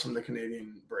 miles from the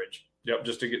Canadian bridge. Yep,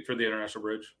 just to get for the international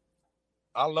bridge.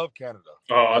 I love Canada.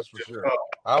 Oh, that's for sure.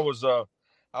 I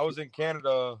was in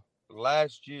Canada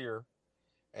last year,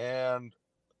 and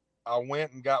I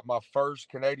went and got my first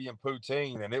Canadian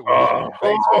poutine, and it was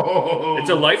amazing. It's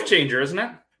a life changer, isn't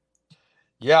it?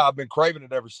 Yeah, I've been craving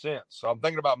it ever since. So I'm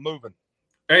thinking about moving.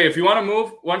 Hey, if you want to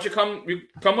move, why don't you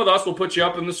come with us? We'll put you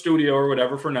up in the studio or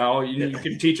whatever for now. You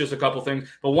can teach us a couple things.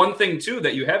 But one thing, too,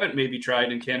 that you haven't maybe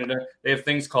tried in Canada, they have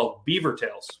things called beaver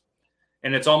tails.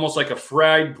 And it's almost like a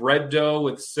fried bread dough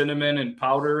with cinnamon and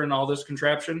powder and all this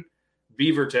contraption.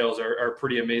 Beaver tails are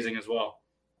pretty amazing as well.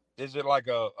 Is it like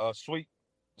a sweet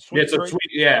it's treat? A sweet,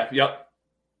 yeah, yep.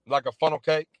 Like a funnel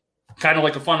cake? Kind of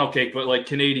like a funnel cake, but like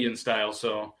Canadian style.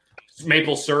 So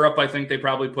maple syrup, I think they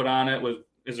probably put on it with.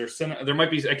 Is there cinnamon? There might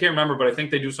be. I can't remember, but I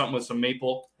think they do something with some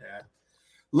maple. Yeah.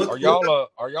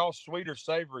 Are y'all sweet or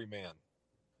savory men?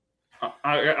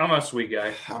 I'm a sweet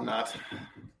guy. I'm not.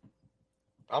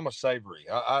 I'm a savory.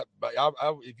 I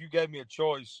if you gave me a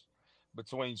choice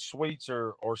between sweets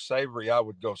or savory, I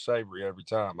would go savory every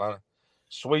time.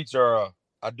 Sweets are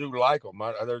I do like them.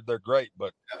 They're great,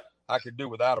 but I could do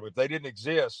without them. If they didn't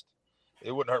exist,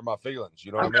 it wouldn't hurt my feelings.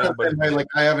 You know what I mean? But like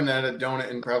I haven't had a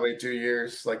donut in probably 2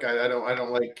 years. Like I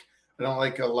don't like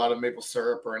a lot of maple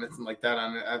syrup or anything like that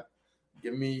on it.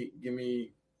 Give me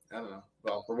I don't know.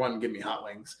 Well, for one, give me hot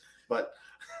wings. But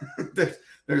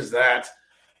there's that.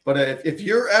 But if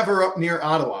you're ever up near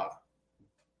Ottawa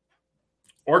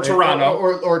or Toronto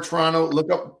or Toronto,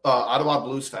 look up Ottawa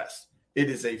Blues Fest. It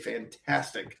is a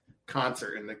fantastic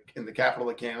concert in the capital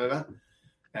of Canada.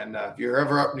 And if you're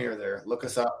ever up near there, look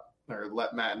us up. Or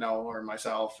let Matt know or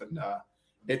myself, and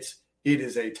it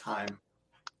is a time.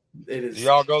 It is. Do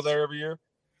y'all go there every year?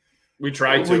 We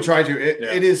try to.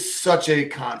 It is such a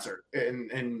concert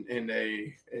and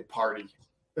a party.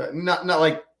 Not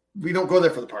like we don't go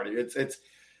there for the party.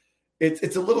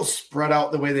 It's a little spread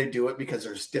out the way they do it because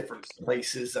there's different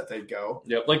places that they go.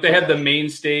 Yep, like they have the main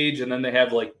stage, and then they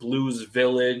have like Blues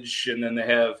Village, and then they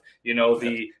have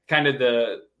the kind of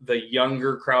the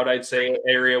younger crowd, I'd say,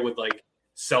 area with like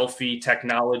selfie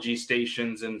technology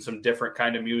stations and some different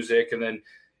kind of music. And then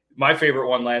my favorite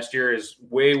one last year is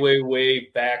way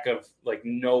back of like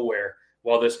nowhere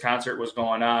while this concert was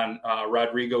going on.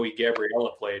 Rodrigo y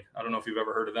Gabriela played. I don't know if you've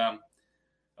ever heard of them.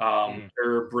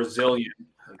 They're Brazilian,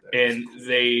 and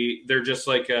they're just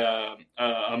like a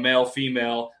male,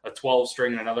 female, a 12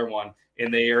 string, and another one.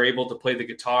 And they are able to play the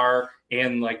guitar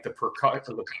and like the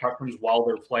percussions while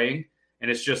they're playing. And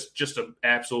it's just an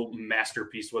absolute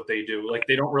masterpiece what they do. Like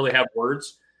they don't really have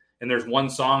words, and there's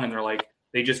one song, and they're like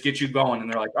they just get you going,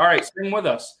 and they're like, "All right, sing with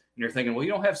us." And you're thinking, "Well,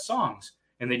 you don't have songs,"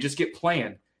 and they just get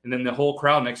playing, and then the whole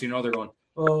crowd, next thing you know, they're going,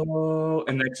 "Oh,"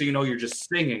 and next thing you know, you're just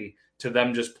singing to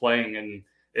them just playing, and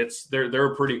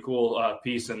they're a pretty cool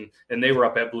piece, and they were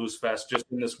up at Blues Fest just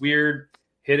in this weird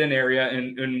hidden area,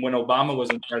 and when Obama was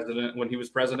when he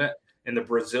was president. And the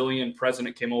Brazilian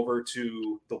president came over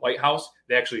to the White House.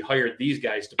 They actually hired these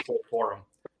guys to play for him.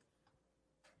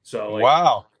 So,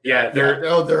 wow, yeah,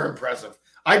 they're impressive.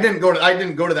 I didn't go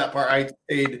to that part. I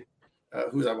stayed.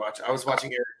 Who was I watching? I was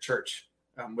watching Eric Church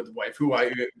with the wife, who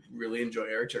I really enjoy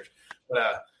Eric Church.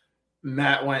 But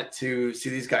Matt went to see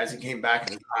these guys and came back,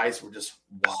 and his eyes were just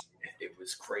wow. It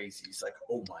was crazy. He's like,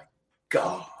 "Oh my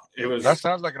god!" That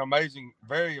sounds like an amazing,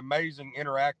 very amazing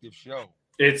interactive show.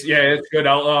 It's good.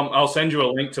 I'll send you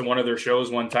a link to one of their shows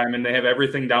one time, and they have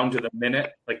everything down to the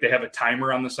minute. Like they have a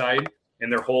timer on the side,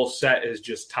 and their whole set is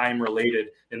just time related,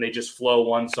 and they just flow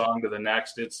one song to the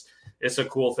next. It's a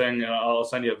cool thing. I'll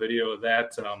send you a video of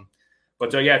that.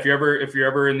 But if you're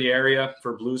ever in the area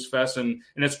for Blues Fest, and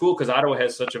it's cool because Ottawa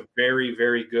has such a very,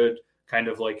 very good kind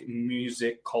of like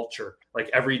music culture. Like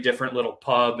every different little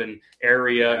pub and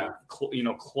area,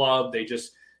 club. They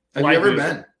just have you ever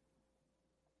been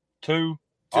to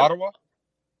Ottawa?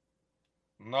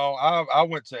 No, I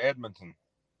went to Edmonton.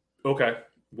 Okay,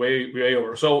 way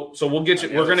over. So we'll get you.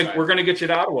 We're gonna get you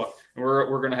to Ottawa.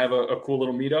 We're gonna have a cool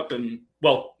little meetup, and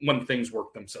when things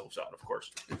work themselves out, of course.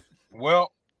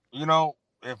 Well,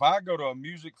 if I go to a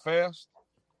music fest,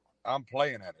 I'm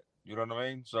playing at it. You know what I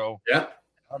mean? So yeah,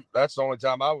 that's the only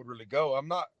time I would really go. I'm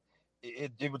not.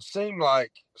 It would seem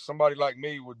like somebody like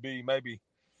me would be maybe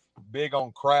big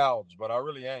on crowds, but I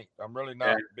really ain't. I'm really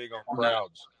not big on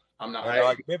crowds. I'm not.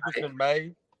 Like Memphis in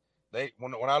May,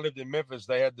 when I lived in Memphis,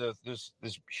 they had this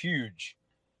huge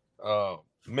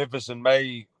Memphis in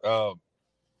May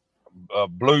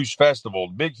blues festival,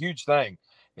 big huge thing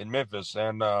in Memphis,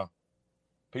 and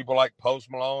people like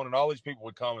Post Malone and all these people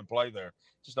would come and play there.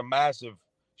 Just a massive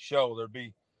show. There'd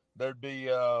be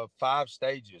 5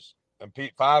 stages and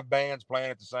 5 bands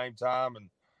playing at the same time,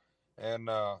 and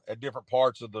at different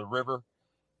parts of the river.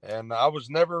 And I was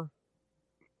never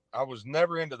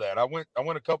into that. I went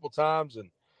a couple times, and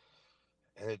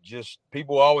it just,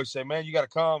 people always say, man, you got to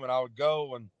come. And I would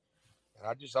go, and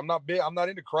I'm not big. I'm not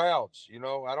into crowds. I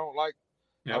don't like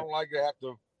to have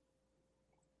to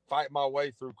fight my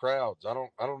way through crowds. I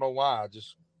don't know why.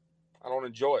 I don't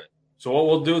enjoy it. So what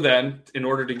we'll do then, in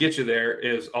order to get you there,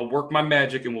 is I'll work my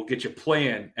magic and we'll get you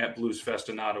playing at Blues Fest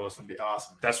in Ottawa. It's gonna be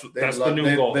awesome. That's the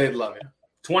new goal. They'd love it.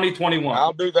 2021.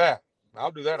 I'll do that.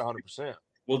 100%.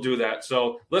 We'll do that.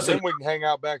 So listen, then we can hang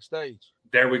out backstage.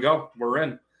 There we go. We're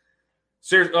in.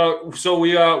 So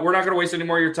we're not going to waste any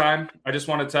more of your time. I just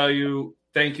want to tell you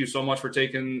thank you so much for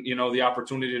taking the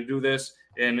opportunity to do this,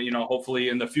 and hopefully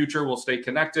in the future we'll stay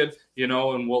connected.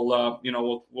 And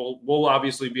we'll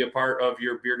obviously be a part of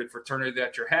your bearded fraternity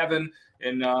that you're having,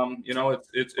 and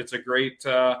it's a great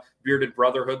bearded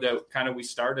brotherhood that kind of we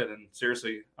started. And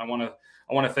seriously, I want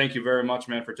to thank you very much,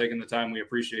 man, for taking the time. We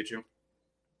appreciate you.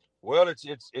 Well,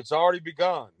 it's already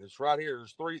begun. It's right here.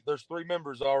 There's three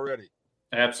members already.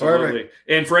 Absolutely. Perfect.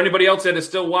 And for anybody else that is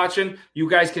still watching, you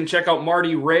guys can check out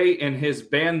Marty Ray and his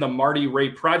band, the Marty Ray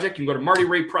Project. You can go to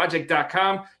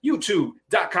martyrayproject.com,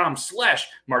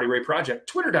 youtube.com/Marty Ray Project,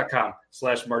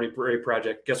 twitter.com/Marty Ray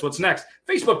Project. Guess what's next?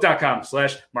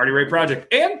 Facebook.com/Marty Ray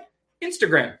Project, and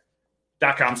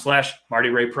Instagram.com/Marty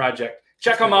Ray Project.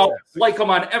 Check them out. Like them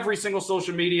on every single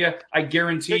social media. I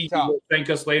guarantee you will thank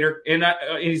us later. And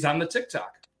he's on the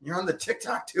TikTok. You're on the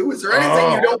TikTok too? Is there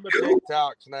anything you don't do?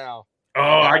 TikToks now.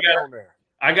 I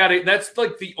got it. That's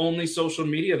like the only social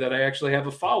media that I actually have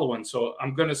a following. So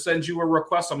I'm going to send you a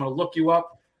request. I'm going to look you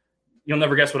up. You'll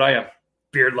never guess what I am.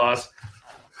 Beard Laws.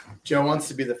 Joe wants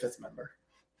to be the 5th member.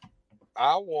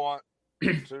 I want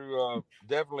to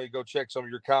definitely go check some of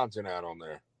your content out on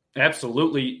there.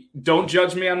 Absolutely. Don't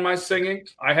judge me on my singing.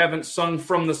 I haven't sung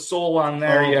From the Soul on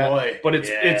there yet, but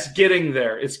it's getting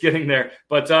there. It's getting there.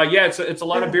 But it's a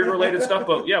lot of beard related stuff.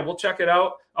 But yeah, we'll check it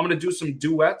out. I'm going to do some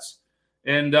duets.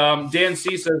 And Dan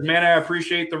C says, man, I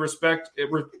appreciate the respect.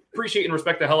 Appreciate and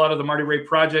respect the hell out of the Marty Ray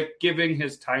Project. Giving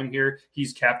his time here,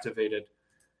 he's captivated.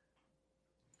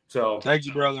 So thank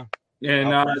you, brother.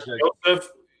 And Joseph,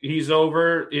 he's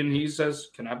over and he says,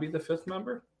 can I be the 5th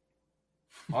member?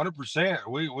 100%.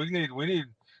 We need.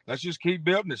 Let's just keep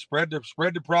building it. Spread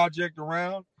the project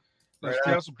around. Let's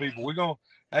tell some people. We're gonna.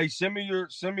 Hey, send me on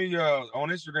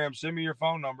Instagram. Send me your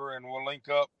phone number and we'll link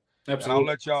up.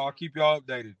 Absolutely. And I'll keep y'all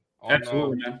updated.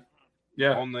 Absolutely, man.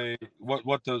 Yeah. On the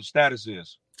what the status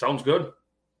is. Sounds good.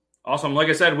 Awesome. Like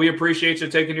I said, we appreciate you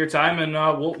taking your time, and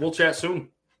we'll chat soon.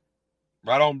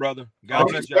 Right on, brother. God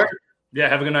bless y'all. Yeah.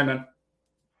 Have a good night, man.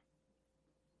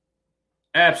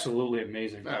 Absolutely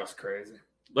amazing. That was crazy.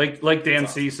 Like Dan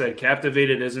C said,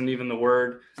 captivated isn't even the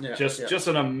word. Yeah, just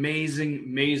an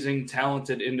amazing,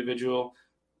 talented individual.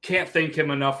 Can't thank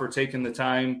him enough for taking the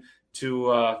time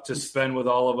to spend with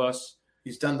all of us.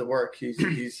 He's done the work.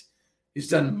 He's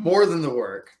done more than the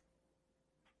work.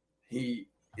 It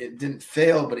didn't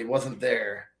fail, but he wasn't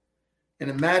there. And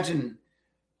imagine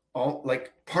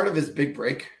part of his big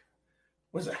break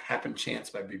was a Happen Chance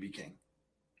by B.B. King.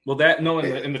 Well,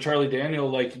 in the Charlie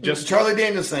Daniel, Charlie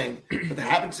Daniel saying, but the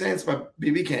Happen Chance by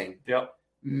B.B. King, yep,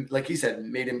 like he said,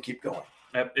 made him keep going.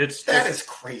 That is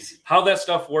crazy. How that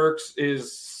stuff works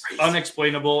is Crazy.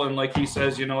 unexplainable. And like he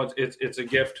says, it's a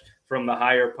gift from the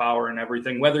higher power and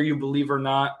everything. Whether you believe or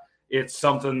not, it's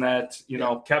something that,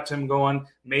 kept him going,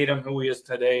 made him who he is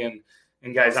today. And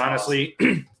guys, That's honestly,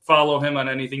 follow him on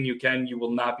anything you can. You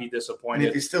will not be disappointed. And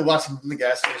if you're still watching from the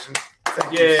gas station,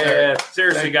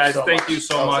 seriously, guys, thank you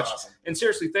so much. Awesome. And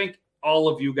seriously, thank all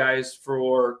of you guys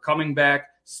for coming back,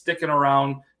 sticking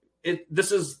around.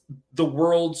 This is the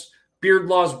Beard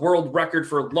Law's world record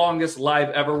for longest live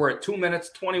ever. We're at 2 minutes,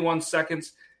 21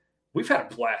 seconds. We've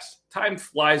had a blast. Time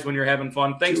flies when you're having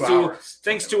fun. Thanks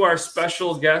to our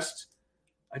special guest.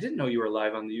 I didn't know you were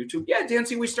live on the YouTube. Yeah,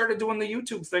 Dancy, we started doing the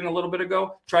YouTube thing a little bit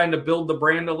ago, trying to build the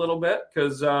brand a little bit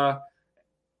because I'm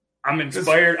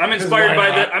inspired. I'm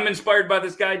inspired by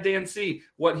this guy, Dancy,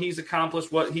 what he's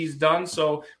accomplished, what he's done.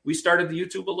 So we started the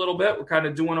YouTube a little bit. We're kind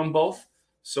of doing them both.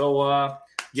 So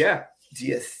yeah. Do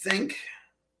you think,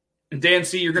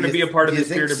 Dancy, you're going to be a part of this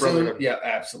Bearded Brotherhood? Yeah,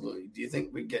 absolutely. Do you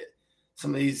think we get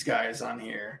some of these guys on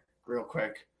here real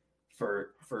quick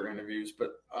for interviews?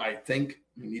 But I think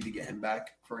we need to get him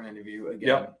back for an interview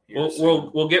again. Yep.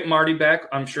 We'll get Marty back.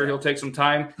 I'm sure he'll take some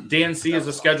time. Dan C is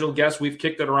a scheduled guest. We've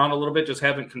kicked it around a little bit, just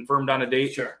haven't confirmed on a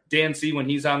date. Sure. Dan C, when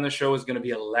he's on the show, is going to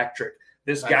be electric.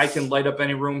 This guy can light up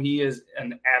any room. He is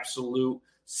an absolute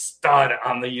stud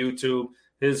on the YouTube.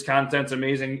 His content's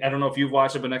amazing. I don't know if you've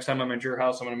watched it, but next time I'm at your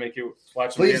house, I'm going to make you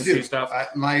watch some Dan C stuff.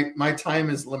 My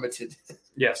time is limited.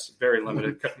 Yes, very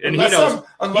limited. And he knows.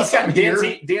 Unless I'm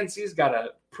here. Dan C's got a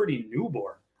pretty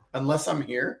newborn. Unless I'm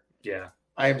here. Yeah.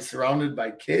 I am surrounded by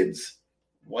kids,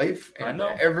 wife, and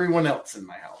everyone else in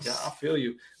my house. Yeah, I feel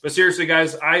you. But seriously,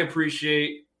 guys, I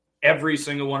appreciate every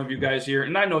single one of you guys here.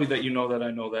 And I know that you know that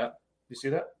I know that. You see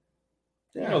that?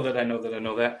 Yeah. You know that I know that I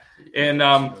know that. And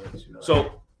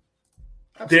so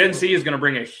Dan C is going to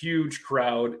bring a huge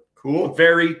crowd. Cool.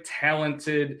 Very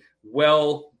talented,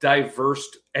 well, diverse,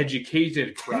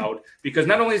 educated crowd. Because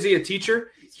not only is he a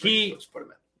teacher,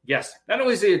 not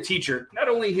only is he a teacher, not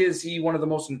only is he one of the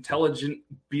most intelligent,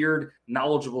 beard,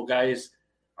 knowledgeable guys,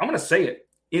 I'm going to say it,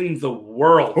 in the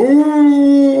world.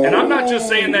 Ooh. And I'm not just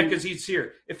saying that because he's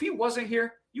here. If he wasn't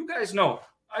here, you guys know.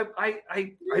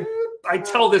 I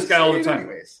tell this guy all the time.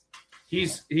 Anyways.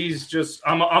 He's just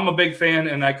I'm a big fan,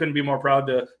 and I couldn't be more proud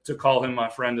to call him my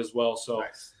friend as well. So,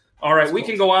 nice. All right, we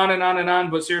can go on and on and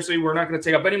on, but seriously, we're not going to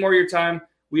take up any more of your time.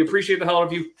 We appreciate the hell out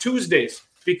of you. Tuesdays,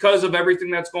 because of everything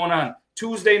that's going on,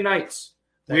 Tuesday nights,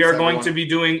 we are going to be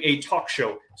doing a talk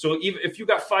show. So if you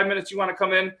got 5 minutes, you want to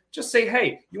come in, just say,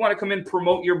 hey, you want to come in,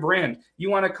 promote your brand.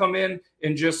 You want to come in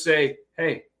and just say,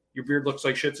 hey, your beard looks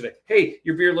like shit today. Hey,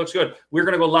 your beard looks good. We're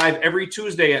going to go live every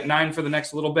Tuesday at 9 for the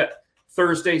next little bit.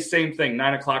 Thursday, same thing,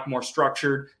 9 o'clock, more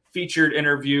structured, featured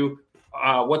interview,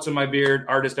 what's in my beard,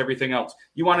 artist, everything else.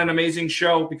 You want an amazing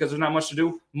show because there's not much to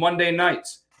do? Monday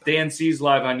nights, Dan C's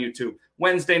live on YouTube.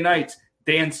 Wednesday nights,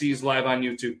 Dan C's live on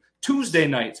YouTube. Tuesday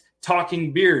nights,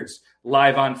 Talking Beards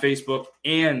live on Facebook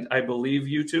and I believe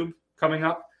YouTube coming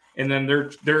up. And then they're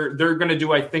going to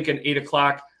do, I think, an 8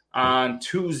 o'clock on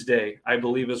Tuesday, I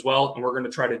believe, as well. And we're going to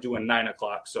try to do a 9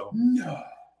 o'clock. So. No.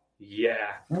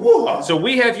 Yeah. Whoa. So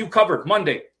we have you covered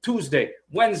Monday, Tuesday,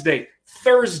 Wednesday,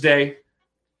 Thursday.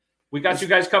 We got you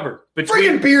guys covered.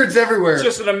 Freaking beards everywhere. It's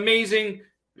just an amazing.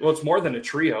 Well, it's more than a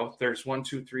trio. There's 1,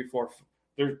 2, 3, 4.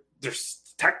 There's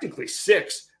technically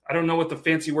 6. I don't know what the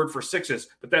fancy word for 6 is,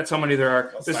 but that's how many there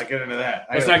are. Let's not get into that.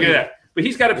 Let's not get into that. But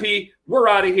he's got to pee. We're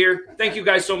out of here. Thank you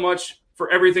guys so much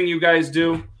for everything you guys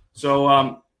do.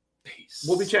 So peace.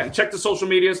 We'll be chatting. Check the social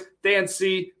medias. Dan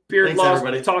C. Beard Laws,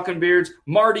 Talking Beards,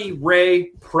 Marty Ray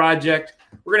Project.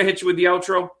 We're going to hit you with the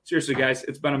outro. Seriously, guys,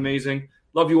 it's been amazing.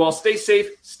 Love you all. Stay safe.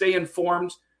 Stay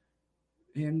informed.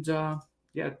 And, don't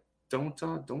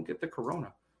get the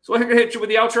corona. So I'm going to hit you with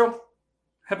the outro.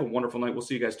 Have a wonderful night. We'll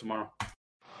see you guys tomorrow.